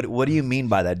dream. What do you mean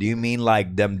by that? Do you mean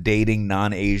like them dating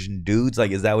non-Asian dudes?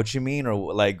 Like, is that what you mean,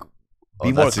 or like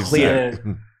be more that's clear? exact-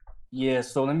 Yeah,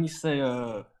 so let me say,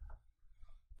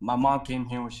 my mom came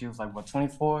here when she was like, what,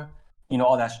 24? You know,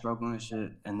 all that struggling and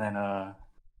shit. And then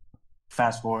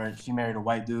fast forward, she married a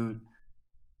white dude.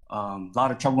 A lot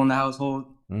of trouble in the household.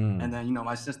 And then, you know,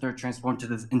 my sister transformed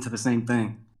into the same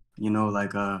thing. You know,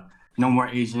 like no more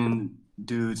Asian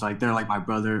dudes, like they're like my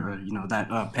brother, or, you know, that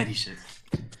petty shit.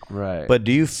 Right. But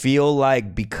do you feel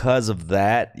like because of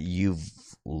that you've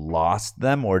lost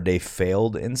them, or they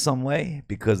failed in some way?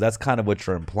 Because that's kind of what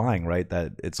you're implying, right?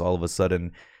 That it's all of a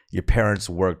sudden your parents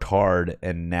worked hard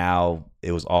and now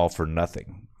it was all for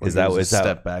nothing. Is that a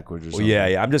step backwards or Well, something?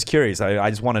 yeah. I'm just curious. I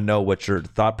just want to know what your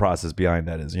thought process behind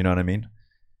that is. You know what I mean?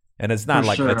 And it's not For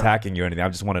like sure. attacking you or anything. I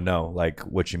just want to know like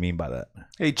what you mean by that.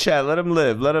 Hey, chat, let him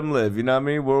live. Let him live. You know what I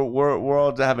mean? We're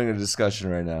all having a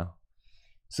discussion right now.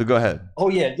 So go ahead. Oh,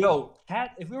 yeah, yo,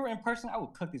 Cat, if we were in person, I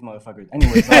would cook these motherfuckers.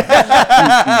 Anyways.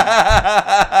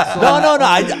 No.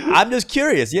 I'm just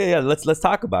curious. Yeah. Let's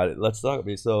talk about it. Let's talk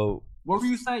about it. So What were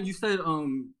you saying? You said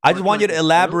I just want you to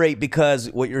elaborate,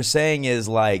 because what you're saying is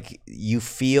like you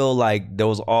feel like there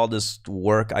was all this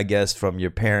work, I guess, from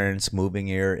your parents moving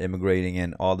here, immigrating,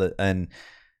 and all the, and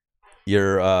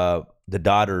your the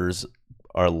daughters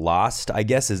are lost, I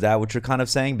guess. Is that what you're kind of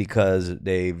saying? Because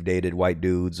they've dated white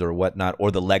dudes or whatnot, or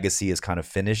the legacy is kind of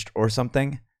finished or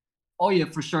something? Oh yeah,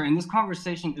 for sure. And this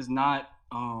conversation is not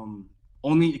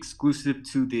only exclusive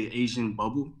to the Asian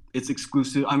bubble. It's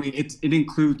exclusive. I mean, it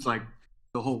includes like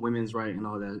the whole women's right and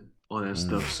all that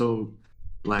stuff. So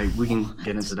like we can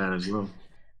get into that as well.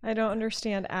 I don't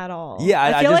understand at all. Yeah,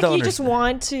 I feel just like don't you just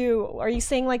want to. Are you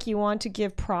saying like you want to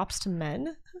give props to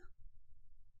men?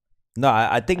 No,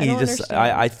 I think I you don't just. understand.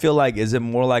 I feel like, is it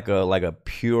more like a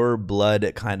pure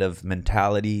blood kind of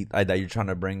mentality that you're trying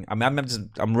to bring? I mean,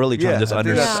 I'm really trying Yeah, to just I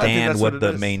think understand that's what what the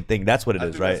it is. main thing. That's what it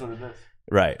is, right?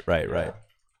 Right.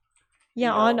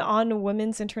 Yeah, on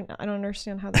women's internet. I don't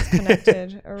understand how that's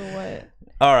connected or what.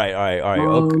 All right.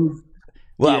 Okay.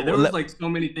 Well, yeah, there was let- like so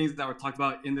many things that were talked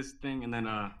about in this thing, and then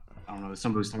I don't know,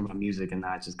 somebody was talking about music, and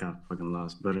I just got fucking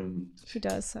lost. But Who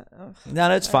does? Oh. no,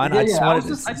 that's fine. yeah, I just I wanted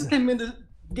just came in to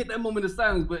get that moment of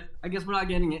silence, but I guess we're not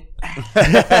getting it.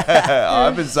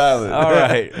 I've been silent. All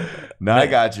right. No, I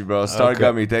got you, bro. Star Okay.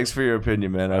 Gummy, thanks for your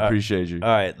opinion, man. I appreciate you. All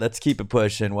right, let's keep it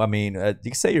pushing. Well, I mean, you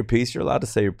can say your piece. You're allowed to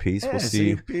say your piece. We'll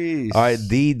see. Peace. All right,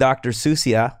 the Dr.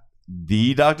 Susia.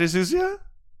 The Dr. Susia?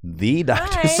 The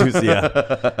Dr. Hi.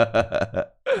 Susia.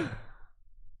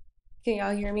 Can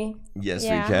y'all hear me? Yes,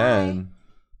 Yeah, we can.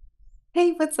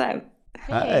 Hey, what's up?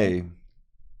 Hi.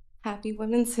 Happy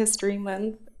Women's History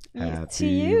Month. To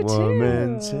you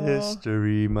Women's too.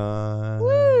 History Month.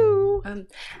 Woo!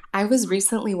 I was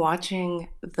recently watching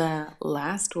the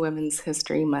last Women's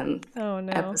History Month Oh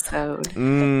no. episode.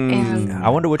 Mm. And I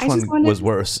wonder which I just one was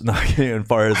wanted- worse, not as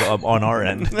far as on our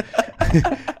end.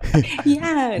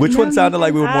 Yeah. Which no, one sounded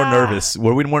like we were more Ah. nervous?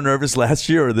 Were we more nervous last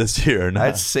year or this year? I No.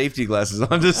 had safety glasses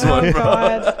on this Oh, one, bro.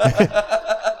 God.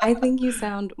 I think you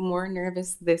sound more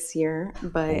nervous this year,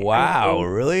 but I Wow, think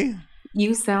really?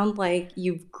 you sound like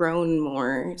you've grown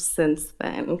more since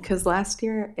then. Because last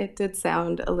year it did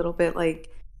sound a little bit like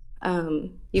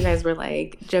you guys were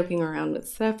like joking around with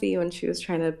Steffi when she was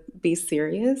trying to be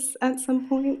serious at some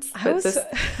points. I But was- this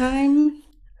time,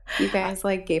 you guys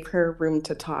like gave her room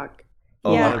to talk.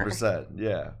 Oh, Yeah. 100%.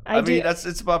 Yeah. I I mean, do-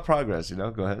 it's about progress,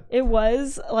 Go ahead. It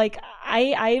was like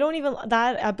I don't even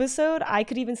that episode I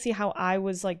could even see how I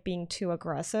was like being too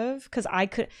aggressive because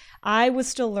I was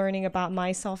still learning about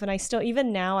myself, and I still,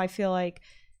 even now, I feel like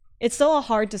it's still a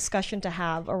hard discussion to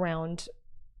have around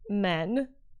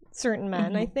certain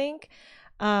men, I think.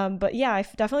 But yeah, I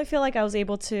definitely feel like I was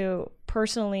able to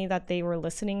personally, that they were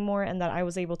listening more and that I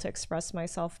was able to express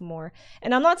myself more.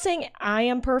 And I'm not saying I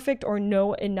am perfect or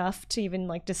know enough to even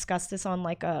like discuss this on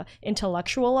like a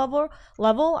intellectual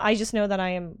level. I just know that I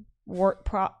am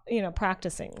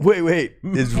practicing. Wait.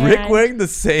 Is Rick And- wearing the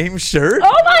same shirt?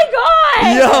 Oh my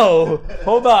god! Yo,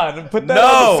 hold on. Put that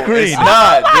on the screen. it's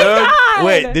not, my dude. God!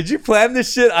 Wait, did you plan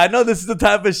this shit? I know this is the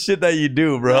type of shit that you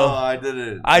do, bro. No, I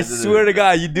didn't. I swear to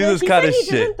God, you do No, this he kind said of he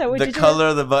shit. didn't, though. The Did you- color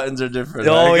of the buttons are different.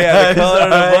 Oh, yeah, the color of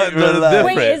the buttons are Relax.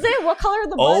 different. Wait, is it? What color are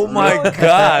the Oh buttons? my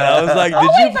God. I was like, Oh did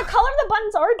wait, you? the color of the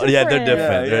buttons are Oh, different. yeah, they're different.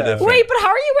 Yeah, They're yeah. different. Wait, but how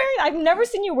are you wearing? I've never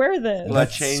seen you wear this. Well, I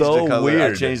That's changed so the color. I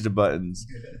weird. changed the buttons.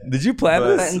 Did you plan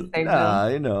this? Buttons saved Nah,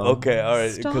 them. Okay, all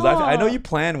right. Because I know Stop. you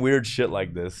plan weird shit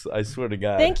like this. I swear to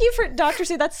God. Thank you for Dr.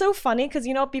 Sue. That's so funny because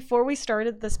before we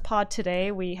started this pod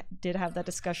today, we did have that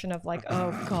discussion of like,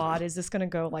 oh God, is this gonna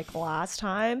go like last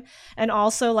time? And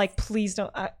also like, please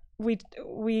don't. We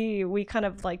kind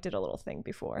of like did a little thing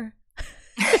before.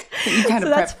 You kind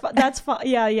So of that's fun.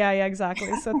 Yeah,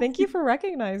 exactly. So thank you for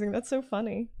recognizing. That's so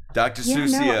funny. Dr. Yeah,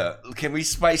 Susia, can we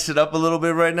spice it up a little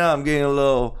bit right now? I'm getting a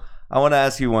little. I want to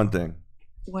ask you one thing.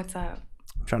 What's up?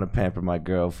 I'm trying to pamper my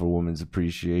girl for Women's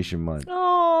Appreciation Month.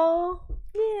 Oh,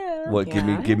 yeah. What?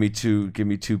 Yeah. Give me two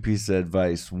pieces of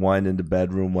advice. One in the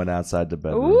bedroom, one outside the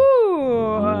bedroom.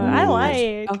 Ooh, I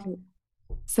like. Okay.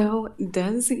 So,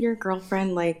 does your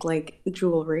girlfriend like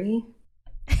jewelry?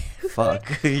 Fuck.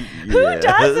 Who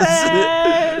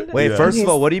doesn't? Wait, Yeah. first of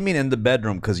all, what do you mean in the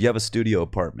bedroom? Because you have a studio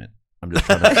apartment. I'm just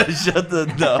trying to. Shut the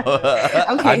no.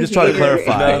 Okay, I'm just trying to hater.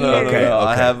 clarify. No. Okay.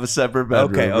 I have a separate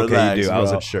bedroom. Okay, Relax, you do. I bro.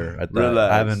 wasn't sure. I thought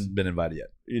Relax. I haven't been invited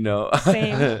yet.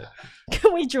 Same.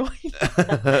 Can we join?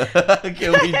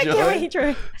 Can we Can join? we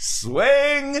join?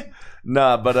 Swing.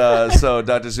 Nah, but so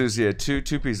Dr. Susia, two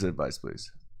pieces of advice,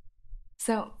 please.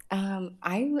 So,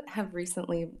 I have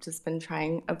recently just been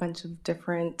trying a bunch of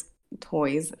different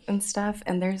toys and stuff,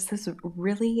 and there's this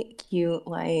really cute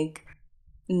like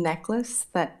necklace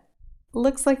that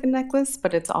looks like a necklace,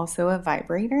 but it's also a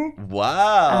vibrator.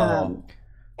 Wow.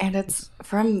 And it's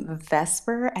from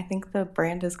Vesper. I think the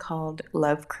brand is called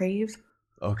Love Crave.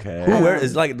 Okay. Who wear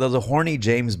is like does a horny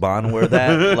James Bond wear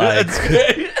that? Like That's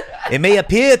great. it may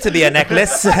appear to be a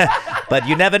necklace, but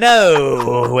you never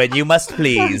know when you must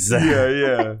please.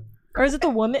 Yeah. Or is it the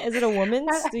woman? Is it a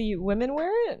woman's? Do women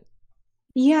wear it?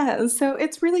 Yeah, so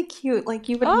it's really cute. Like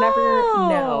you would Oh. never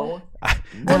know.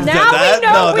 Well, That- now that- we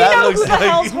know. no, We that know looks who the like-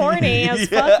 hell's horny as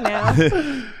fuck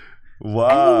now.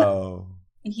 Wow.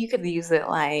 You could use it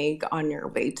like on your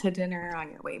way to dinner, on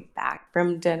your way back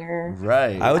from dinner.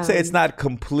 Right. I would say it's not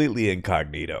completely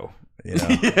incognito. You know?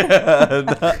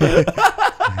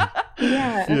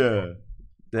 Yeah. Yeah.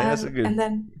 That's a good. And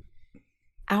then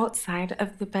outside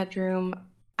of the bedroom,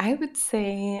 I would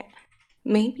say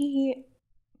maybe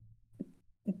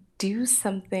do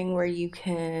something where you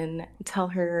can tell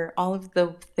her all of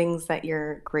the things that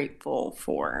you're grateful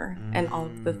for and all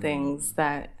of the things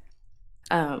that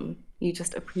you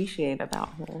just appreciate about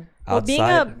her. Well,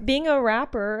 Outside, being a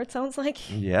rapper, it sounds like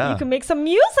Yeah. you can make some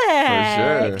music.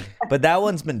 For sure. but that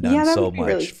one's been done Yeah, that so would be much.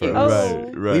 really for cute.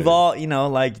 Oh. Right. We've all,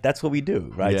 like that's what we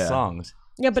do, write Yeah. songs.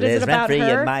 Yeah, but There's is it about rent free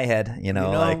her? in my head,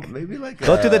 like maybe like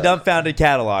go through the Dumbfounded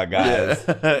catalog, guys.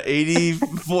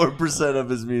 84% of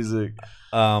his music.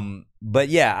 But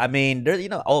yeah, I mean, there, you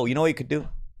know what you could do?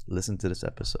 Listen to this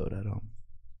episode at home.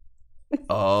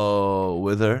 Oh,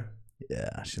 with her?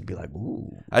 Yeah, she'll be like, ooh.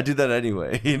 I do that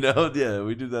anyway. Yeah,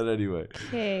 we do that anyway.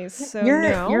 Okay, so your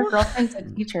no. girlfriend's a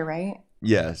teacher, right?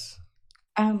 Yes.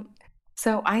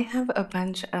 So I have a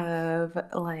bunch of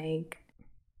like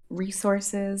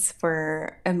resources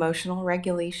for emotional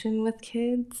regulation with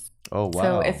kids. Oh, wow.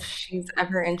 So if she's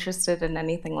ever interested in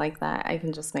anything like that, I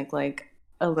can just make like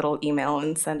a little email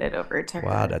and send it over to her.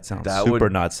 Wow, that sounds That super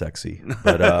would- not sexy.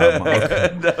 But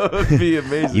okay. That would be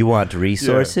amazing. You want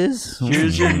resources?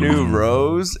 Here's your new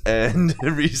rose and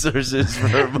resources for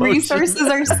emotion. Resources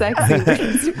are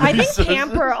sexy. I think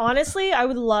pamper. Honestly, I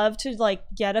would love to like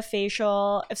get a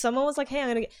facial. If someone was like,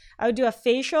 "Hey, I would do a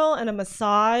facial and a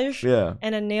massage Yeah.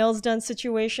 and a nails done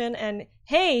situation," and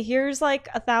hey, here's like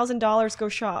 $1,000. Go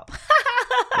shop.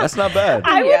 That's not bad.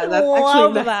 I Yeah, would that's actually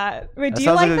love nice. that. Wait, That do you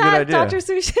sounds like like a good that, idea. Dr.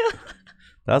 Sushi?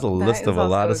 That's a list is of a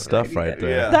lot also of a stuff good right idea.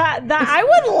 there. Yeah. that I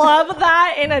would love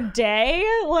that in a day.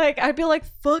 Like I'd be like,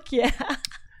 fuck yeah.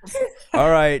 All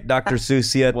right, Dr.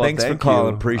 Susia. Well, Thanks for thank calling.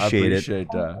 you. I Appreciate it. appreciate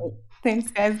that.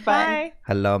 Thanks, guys. Bye. Bye.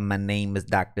 Hello, my name is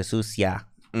Dr. Susia.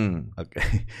 Mm.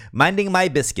 Okay. Minding my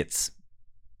biscuits.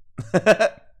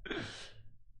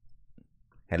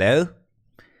 Hello?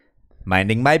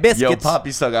 Minding my biscuits. Yo,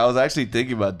 Poppy Suck, I was actually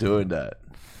thinking about doing that.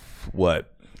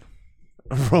 What?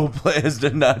 Role play as the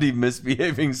naughty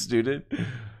misbehaving student.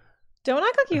 Don't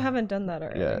act like you haven't done that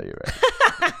already. Yeah, you're right.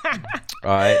 All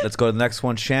right, let's go to the next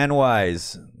one.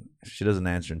 Shanwise. If she doesn't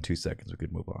answer in 2 seconds, we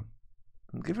could move on.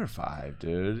 Give her 5,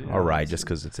 dude. All right, just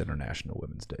because it's International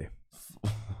Women's Day.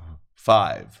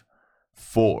 5,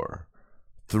 4,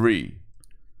 3,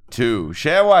 2.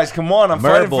 Shanwise, come on. I'm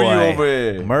fighting for you over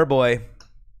here. Merboy.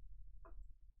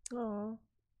 Aw.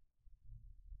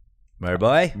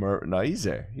 Merboy? No, he's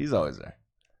there. He's always there.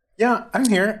 Yeah, I'm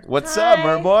here. What's Hi. up,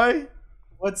 Merboy?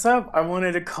 What's up? I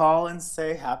wanted to call and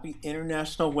say happy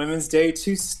International Women's Day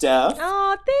to Steph.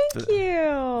 Oh, thank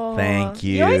you. Thank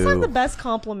You always have you. the best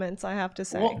compliments, I have to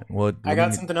say. Well, What? I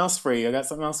got something else for you.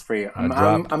 I'm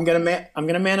drop.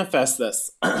 gonna manifest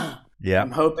this. Yeah.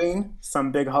 I'm hoping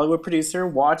some big Hollywood producer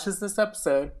watches this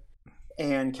episode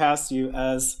and casts you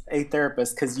as a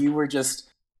therapist because you were just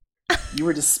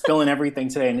spilling everything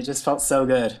today, and it just felt so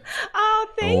good. Oh,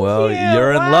 thank you. Well,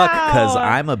 you're in luck because Wow.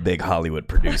 I'm a big Hollywood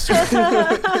producer.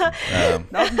 Not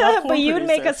But you would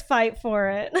make producer. us fight for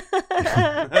it.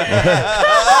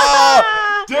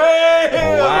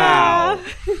 Wow.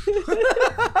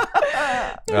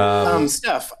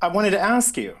 Steph, I wanted to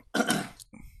ask you,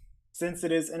 since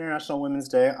it is International Women's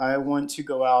Day, I want to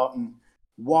go out and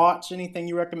watch anything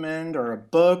you recommend or a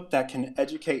book that can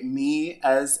educate me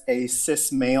as a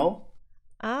cis male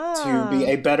to be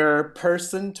a better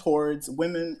person towards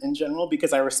women in general,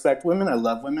 because I respect women. I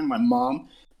love women. My mom,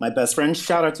 my best friend.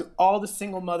 Shout out to all the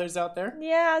single mothers out there.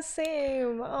 Yeah,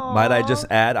 same. Aw. Might I just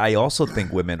add, I also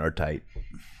think women are tight.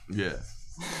 Yeah.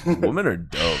 Women are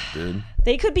dope, dude.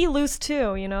 They could be loose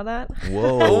too, you know that?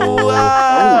 Whoa.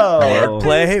 Wow.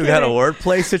 Wordplay? We got a kidding.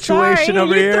 wordplay situation Sorry,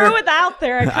 over you here. threw it out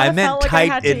there. I, I kinda meant felt like I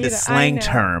tight had to in the eat it. I slang know.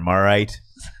 term, all right?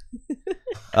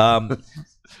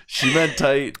 She meant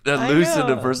tight and I loose in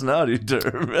the know. personality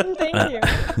term. Thank you.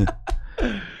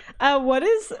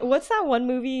 What's that one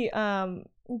movie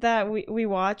that we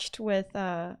watched with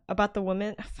about the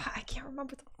woman? I can't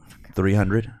remember.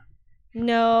 300?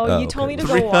 No, Oh, you told okay. me to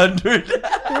go watch 300.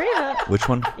 300. Which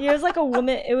one? Yeah, it was like a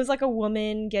woman. It was like a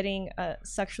woman getting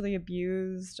sexually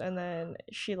abused, and then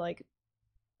she like.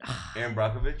 Aaron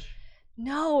Brockovich?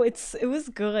 No, it was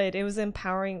good. It was an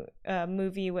empowering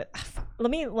movie with.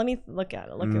 Let me look at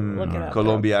it. Look it up.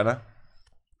 Colombiana?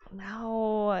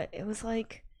 No, it was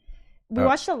like we Oh.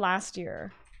 watched it last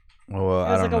year. Well, It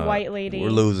I was don't like a know. white lady. We're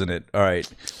losing it. All right.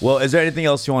 Well, is there anything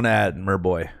else you want to add,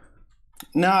 Merboy?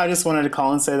 No, I just wanted to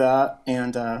call and say that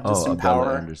and just empower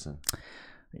her. Anderson.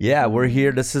 Yeah, we're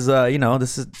here. This is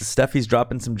this is Steffi's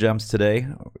dropping some gems today,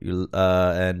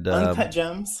 and Uncut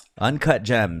gems. uncut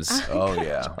gems, Oh,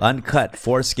 yeah. uncut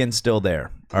foreskin still there.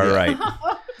 All right.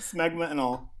 Smegma and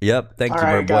all. Yep. Thank All you,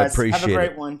 right, Merboy. guys. Appreciate Have a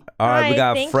great it. one. All right, we Alright,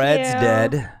 got thank Fred's you.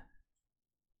 dead.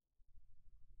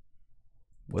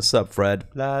 What's up, Fred?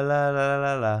 La, la, la,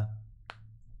 la, la.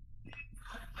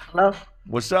 Hello?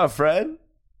 What's up, Fred?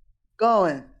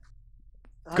 Going.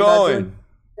 How you guys Going. doing?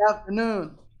 Good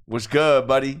afternoon. What's good,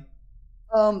 buddy?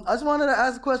 I just wanted to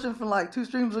ask a question from like 2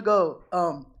 streams ago.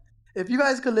 If you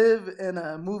guys could live in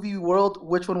a movie world,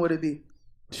 which one would it be?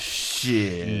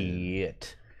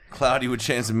 Shit. Cloudy with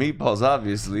Chance of Meatballs,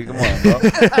 obviously. Come on, bro.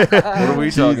 What are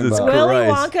we talking Jesus about? Willy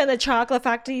Christ. Wonka and the Chocolate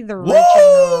Factory, the Woo!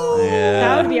 original. Yeah.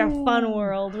 That would be a fun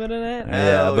world, wouldn't it? Yeah,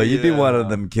 Hell but you'd be yeah. one of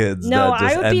them kids No, that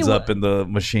just I would be ends wa- up in the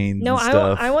machines No, and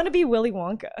stuff. I want to be Willy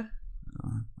Wonka. I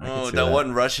can Oh, see that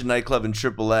one Russian nightclub in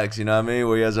Triple X, you know what I mean?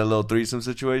 Where he has that little threesome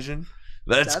situation.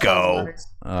 Let's That go. sounds nice.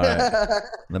 All right.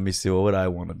 Let me see. What would I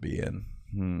want to be in?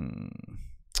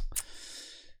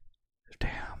 Damn.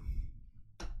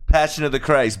 Passion of the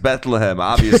Christ, Bethlehem,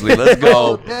 obviously. Let's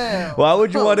Oh, go. damn. Why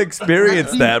would you want to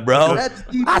experience that, bro? That's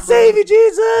deep, I bro. save you,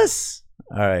 Jesus.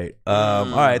 All right. All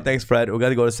right. Thanks, Fred. We got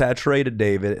to go to Saturated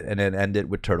David and then end it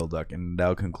with Turtle Duck, and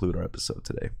that'll conclude our episode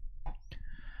today.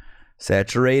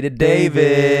 Saturated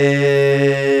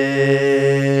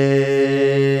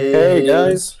David. Hey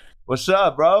guys, What's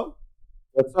up, bro?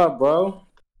 what's up, bro?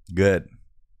 Good.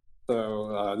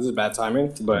 So this is bad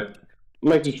timing, but I'll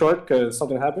make it short because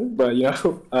something happened. But you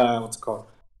know, what's it called?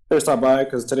 Let's stop by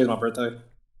because today's my birthday.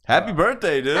 Happy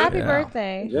birthday, dude. Happy Yeah.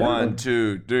 birthday. Yeah. 1,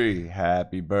 2, 3.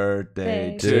 Happy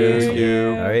birthday Day to to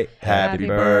you. All right. Happy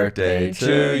birthday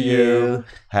to you.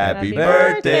 Happy Happy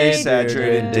birthday, birthday,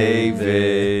 Saturated dear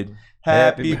David.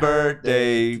 Happy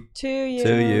birthday To you.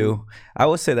 to you. I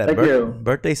would say that Thank you.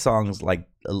 birthday songs like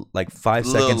 5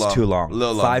 Little seconds long. too long.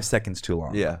 Little long. 5 seconds too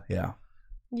long. Yeah. Yeah.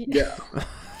 Yeah.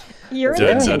 You're,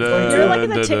 Dun, in dun, the, dun, you're like in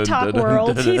dun, the dun, TikTok dun, dun,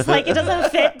 world. dun, He's dun. like, it doesn't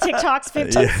fit TikTok's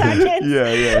 15 seconds.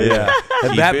 Yeah. Yeah.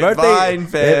 Keep That it birthday, fine, if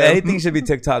fam. anything should be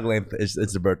TikTok length, it's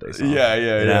the birthday song.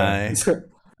 Yeah.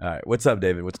 All right. What's up,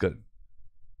 David? What's good?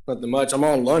 Nothing much. I'm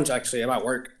on lunch actually. I'm at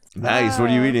work. Nice. What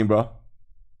are you eating, bro?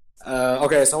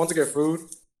 Okay, so I want to get food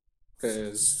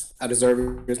because I deserve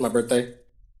it. It's my birthday.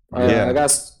 Yeah. I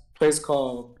got a place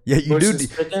called Yeah, you do.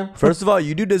 Bush's Chicken. First of all,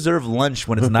 you do deserve lunch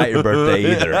when it's not your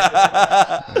birthday either.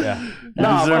 Yeah. You No,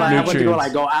 but deserve like, I want to go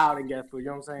nutrients. out and get food. You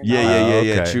know what I'm saying? Yeah.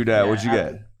 okay. True that. Yeah, What'd you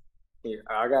get? Yeah,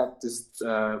 I got this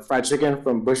fried chicken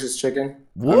from Bush's Chicken.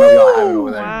 I Woo! don't know if y'all have it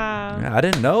over there. Wow. Yeah, I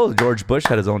didn't know George Bush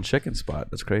had his own chicken spot.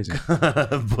 That's crazy.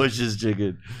 Bush's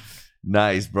Chicken.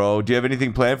 Nice, bro. Do you have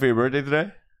anything planned for your birthday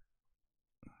today?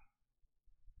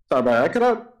 Sorry about that. Could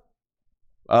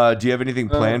I? Do you have anything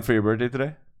planned for your birthday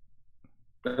today?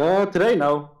 Today,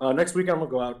 no. Next weekend, I'm going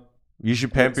to go out. You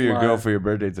should pamper It's your my- girl for your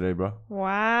birthday today, bro.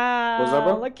 Wow. What's up,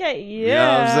 bro? Look at you. You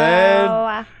know what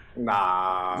I'm saying?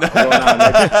 Nah. I'm going out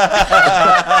next,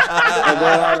 I'm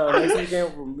going out next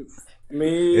weekend for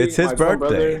me. It's his my twin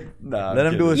birthday. brother. Nah, Let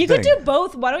him do his You thing. could do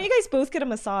both. Why don't you guys both get a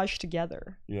massage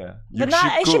together? Yeah. But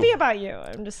not. It should be about you.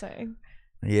 I'm just saying.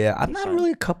 Yeah, I'm not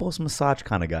really a couples massage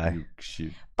kind of guy.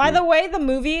 By the way, the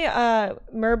movie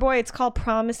Merboy, it's called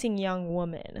Promising Young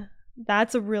Woman.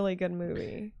 That's a really good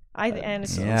movie. And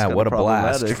it's Yeah, what a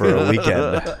blast problematic. for a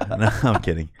weekend. No, I'm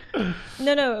kidding.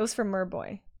 No, it was for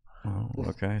Merboy. Oh,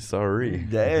 okay, sorry.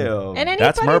 Damn. And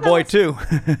That's anybody Merboy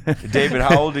that's- too. David,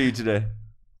 how old are you today?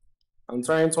 I'm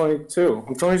turning 22.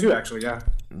 I'm 22, actually, yeah.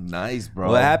 Nice,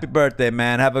 bro. Well, happy birthday,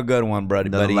 man. Have a good one, buddy.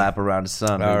 Another buddy. lap around the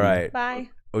sun. All baby. right. Bye.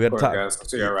 We're gonna Of course, talk. guys. I'll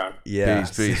see you around. Yeah.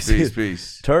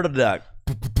 Peace. Turtle duck.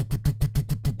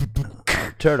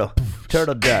 Turtle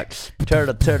duck. Turtle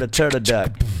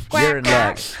duck. You're in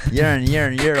luck. You're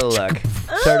in luck.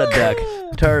 Turtle duck.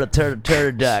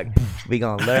 Turtle duck. We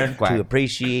gonna learn to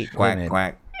appreciate women.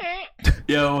 Quack.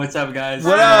 Yo, what's up, guys?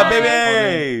 What up,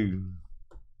 baby?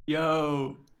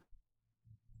 Yo.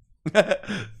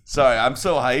 Sorry, I'm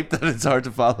so hyped that it's hard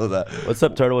to follow that. What's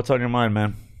up, Turtle? What's on your mind,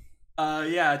 man?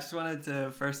 Yeah, I just wanted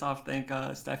to first off thank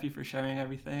Steffi for sharing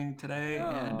everything today,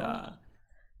 and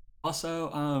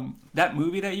also that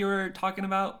movie that you were talking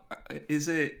about, is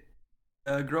it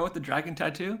Girl with the Dragon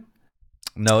Tattoo?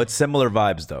 No, it's similar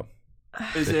vibes though.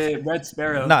 Is it Red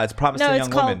Sparrow? No, it's Promising No, it's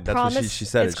Young called Woman. That's what she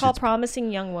said. It's called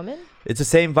Promising Young Woman. It's the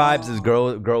same vibes as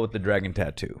Girl with the Dragon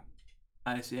Tattoo.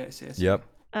 I see. Yep.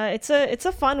 It's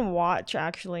a fun watch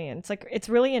actually, and it's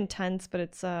really intense, but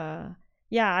it's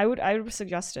yeah, I would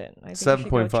suggest it. I think you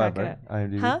should go 7.5, check right? it.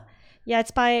 IMDb? Huh? Yeah,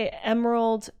 it's by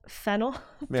Emerald Fennell.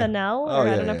 Yeah. Fennell, Oh, or I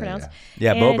yeah, don't know yeah, pronounce.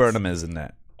 Yeah, And Bo it's- Burnham is in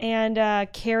that.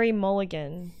 And Carrie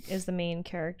Mulligan is the main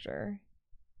character.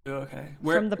 Okay.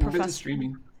 From the where is professor. it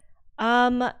streaming?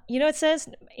 It says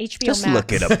HBO Just Max.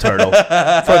 look it up, Turtle. For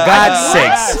God's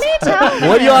sakes. Me tell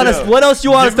What do you want us? What else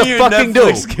you want us Give to me your fucking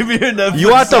Netflix. do? Give me your Netflix.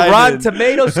 You want the sign Rotten in.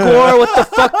 Tomato score? What the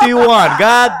fuck do you want?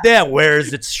 God damn, where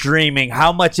is it streaming?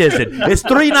 How much is it? It's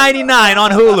 $3.99 on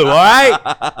Hulu.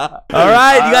 All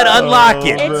right, you got to unlock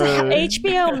it. It's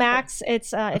HBO Max.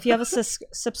 It's if you have a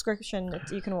subscription,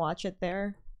 you can watch it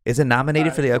there. Is it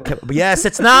nominated for the? Yes,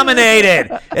 it's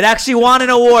nominated. It actually won an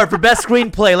award for best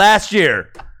screenplay last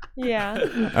year. Yeah.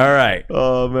 All right.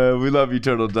 Oh man, we love you,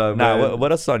 Turtle Duck. Now, man.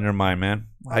 what else on your mind, man?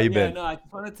 How you been? No, I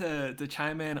just wanted to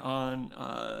chime in on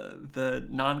the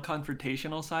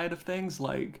non-confrontational side of things.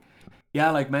 Like,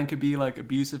 yeah, like men could be like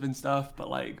abusive and stuff, but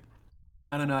like,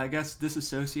 I don't know. I guess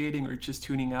disassociating or just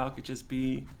tuning out could just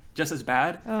be just as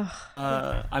bad.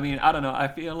 I mean, I don't know. I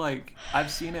feel like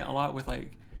I've seen it a lot with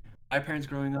like my parents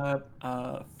growing up,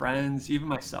 friends, even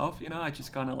myself. You know, I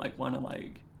just kind of like want to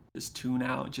like just tune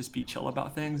out, just be chill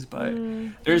about things. But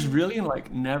there's really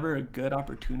like never a good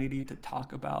opportunity to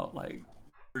talk about like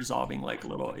resolving like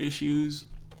little issues.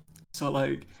 So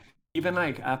like even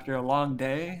like after a long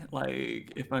day,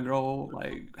 like if my girl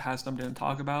like has something to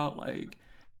talk about, like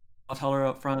I'll tell her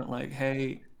up front, like,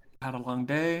 hey, I had a long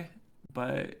day,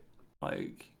 but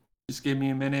like just give me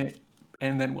a minute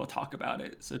and then we'll talk about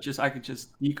it. So I could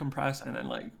just decompress and then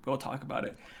like we'll talk about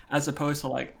it, as opposed to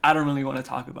like I don't really want to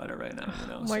talk about it right now, you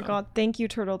know. Oh my god, thank you,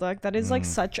 Turtle Duck. That is like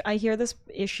I hear this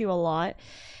issue a lot.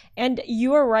 And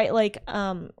you are right, like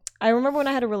I remember when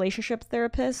I had a relationship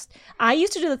therapist, I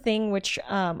used to do the thing which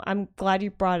I'm glad you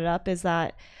brought it up, is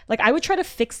that like I would try to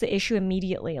fix the issue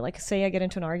immediately. Like say I get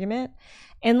into an argument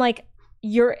and like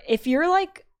if you're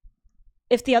like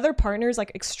if the other partner is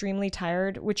like extremely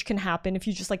tired, which can happen if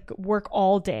you just like work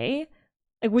all day,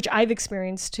 like, which I've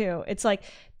experienced too. It's like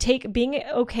being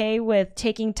okay with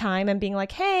taking time and being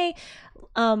like, hey,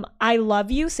 I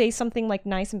love you. Say something like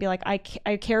nice and be like, I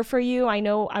care for you. I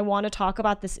know I want to talk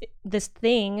about this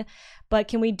thing, but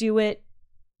can we do it,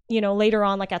 later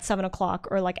on, like at 7:00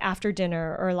 or like after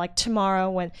dinner or like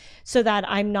tomorrow so that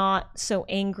I'm not so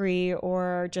angry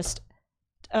or just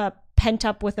pent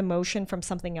up with emotion from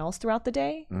something else throughout the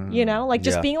day, like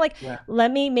just being like,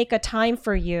 let me make a time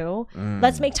for you.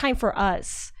 Let's make time for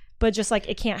us. But just like,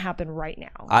 it can't happen right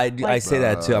now. I say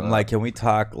that too. I'm like, can we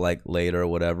talk like later or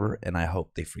whatever? And I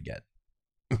hope they forget.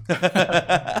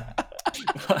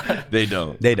 They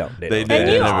don't. They don't. And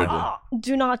you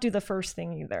do not do the first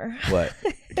thing either. What?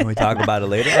 Can we talk about it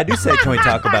later? I do say, can we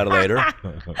talk about it later?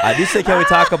 I do say, can we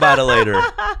talk about it later?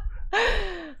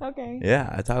 Okay. Yeah,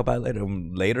 I talk about it later.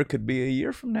 Later could be a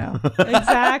year from now.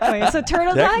 Exactly. So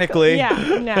turtleneck. Technically. Yeah.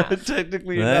 No.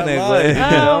 Technically. You're not lying.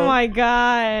 Oh my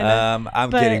God.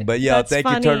 I'm kidding, but yo, thank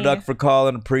you, Turtle Duck, for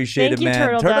calling. Appreciate it,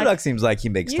 man. Turtle Duck seems like he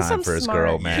makes time for his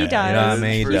girl, man. He does. You know what I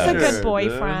mean? He's a good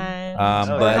boyfriend.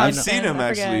 But I've seen him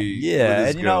actually. Yeah,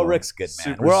 and Rick's good,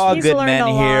 man. We're all good men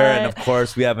here, and of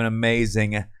course, we have an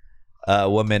amazing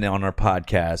woman on our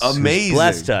podcast. Amazing. Who's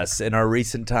blessed us in our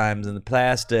recent times in the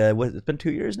past. It's been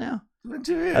 2 years now. It's been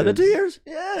 2 years. Has it been 2 years?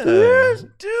 Yeah. 2 years?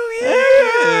 2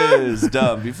 years.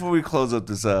 Dumb. Before we close up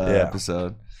this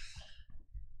episode,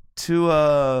 two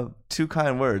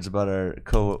kind words about our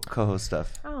co-host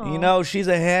stuff. Oh. She's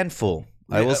a handful.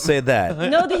 I will say that.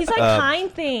 No, these are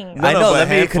kind things. I know. Let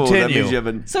me continue.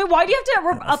 So why do you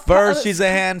have to? First, she's a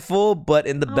handful, but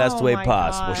in the best way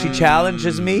possible. She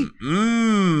challenges me,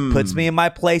 puts me in my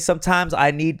place. Sometimes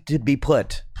I need to be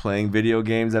put. Playing video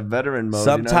games at veteran mode.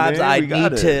 Sometimes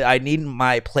I need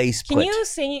my place put.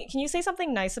 Can you say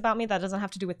something nice about me that doesn't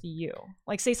have to do with you?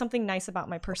 Like, say something nice about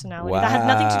my personality that has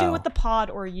nothing to do with the pod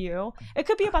or you. It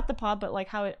could be about the pod, but like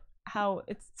how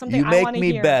it's something I want to hear.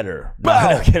 You make me better. No,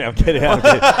 I'm kidding. I'm kidding. That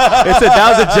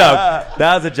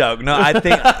was a joke. No, I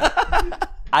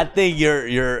think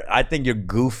you're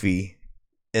goofy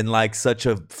in like such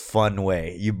a fun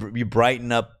way. You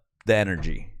brighten up the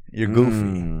energy. You're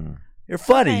goofy. You're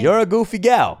funny. Okay. You're a goofy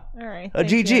gal. All right. A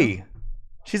GG.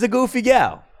 She's a goofy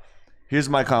gal. Here's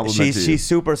my compliment to you. She's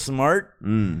super smart.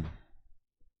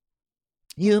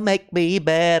 You make me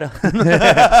better.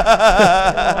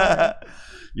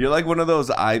 You're like one of those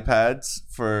iPads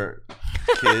for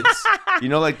kids.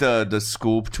 Like the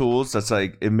school tools that's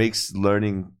like, it makes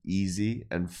learning easy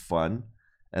and fun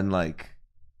and like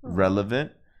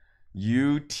relevant.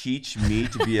 You teach me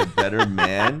to be a better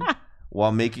man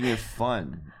while making it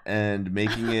fun and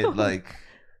making it like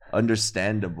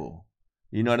understandable.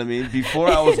 You know what I mean? Before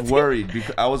I was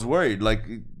worried. Like,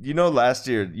 last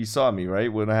year you saw me,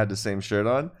 right? When I had the same shirt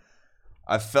on.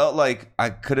 I felt like I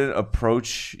couldn't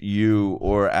approach you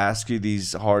or ask you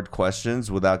these hard questions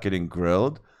without getting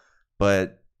grilled.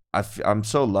 But I'm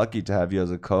so lucky to have you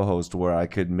as a co-host where I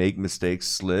could make mistakes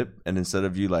slip. And instead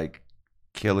of you like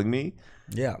killing me,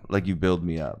 like you build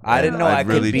me up. I didn't know I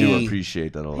really could do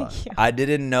appreciate that a lot. I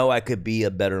didn't know I could be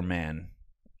a better man.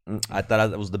 I thought I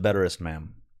was the betterest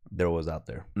man there was out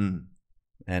there.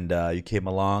 And you came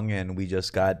along, and we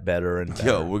just got better and better.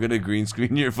 Yo, we're gonna green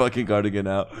screen your fucking cardigan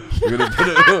out. We're gonna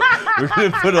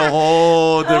put a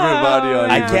whole different body on.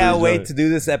 I can't wait to do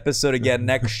this episode again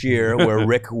next year, where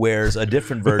Rick wears a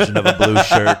different version of a blue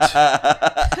shirt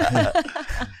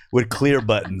with clear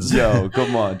buttons. Yo,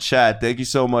 come on, chat. Thank you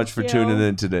so much for tuning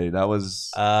in today. That was.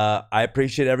 I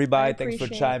appreciate everybody. Thanks for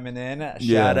chiming in.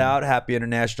 Shout out, Happy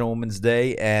International Women's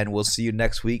Day, and we'll see you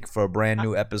next week for a brand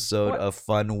new episode of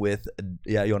Fun with.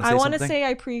 Yeah, you want to say something? I want to say I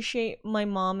appreciate my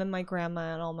mom and my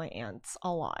grandma and all my aunts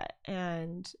a lot,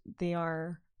 and they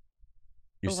are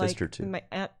your sister too. My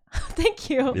aunt. Thank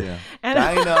you. Yeah, and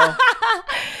I know.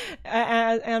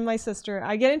 and my sister.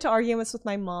 I get into arguments with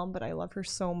my mom, but I love her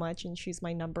so much, and she's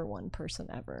my number one person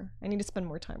ever. I need to spend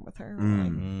more time with her.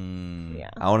 Yeah.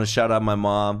 I want to shout out my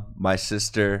mom, my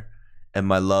sister, and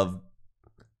my love.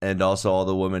 And also all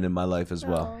the women in my life as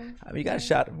well. I mean, you gotta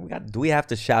shout. Do we have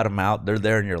to shout them out? They're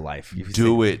there in your life.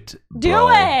 Do it. Do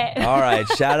it. All right.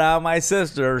 Shout out my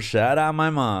sister. Shout out my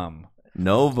mom.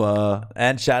 Nova.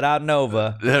 And shout out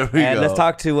Nova. There we go. Let's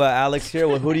talk to Alex here.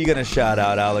 Well, who are you gonna shout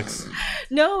out, Alex?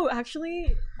 No,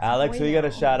 actually. Alex, who are you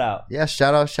gonna shout out? Yeah,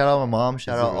 shout out my mom.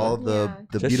 Shout out all the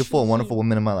beautiful and wonderful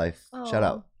women in my life. Shout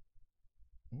out.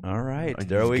 All right.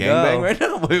 There we go. Right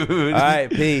now? All right.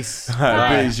 Peace. All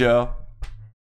right. Peace, yo.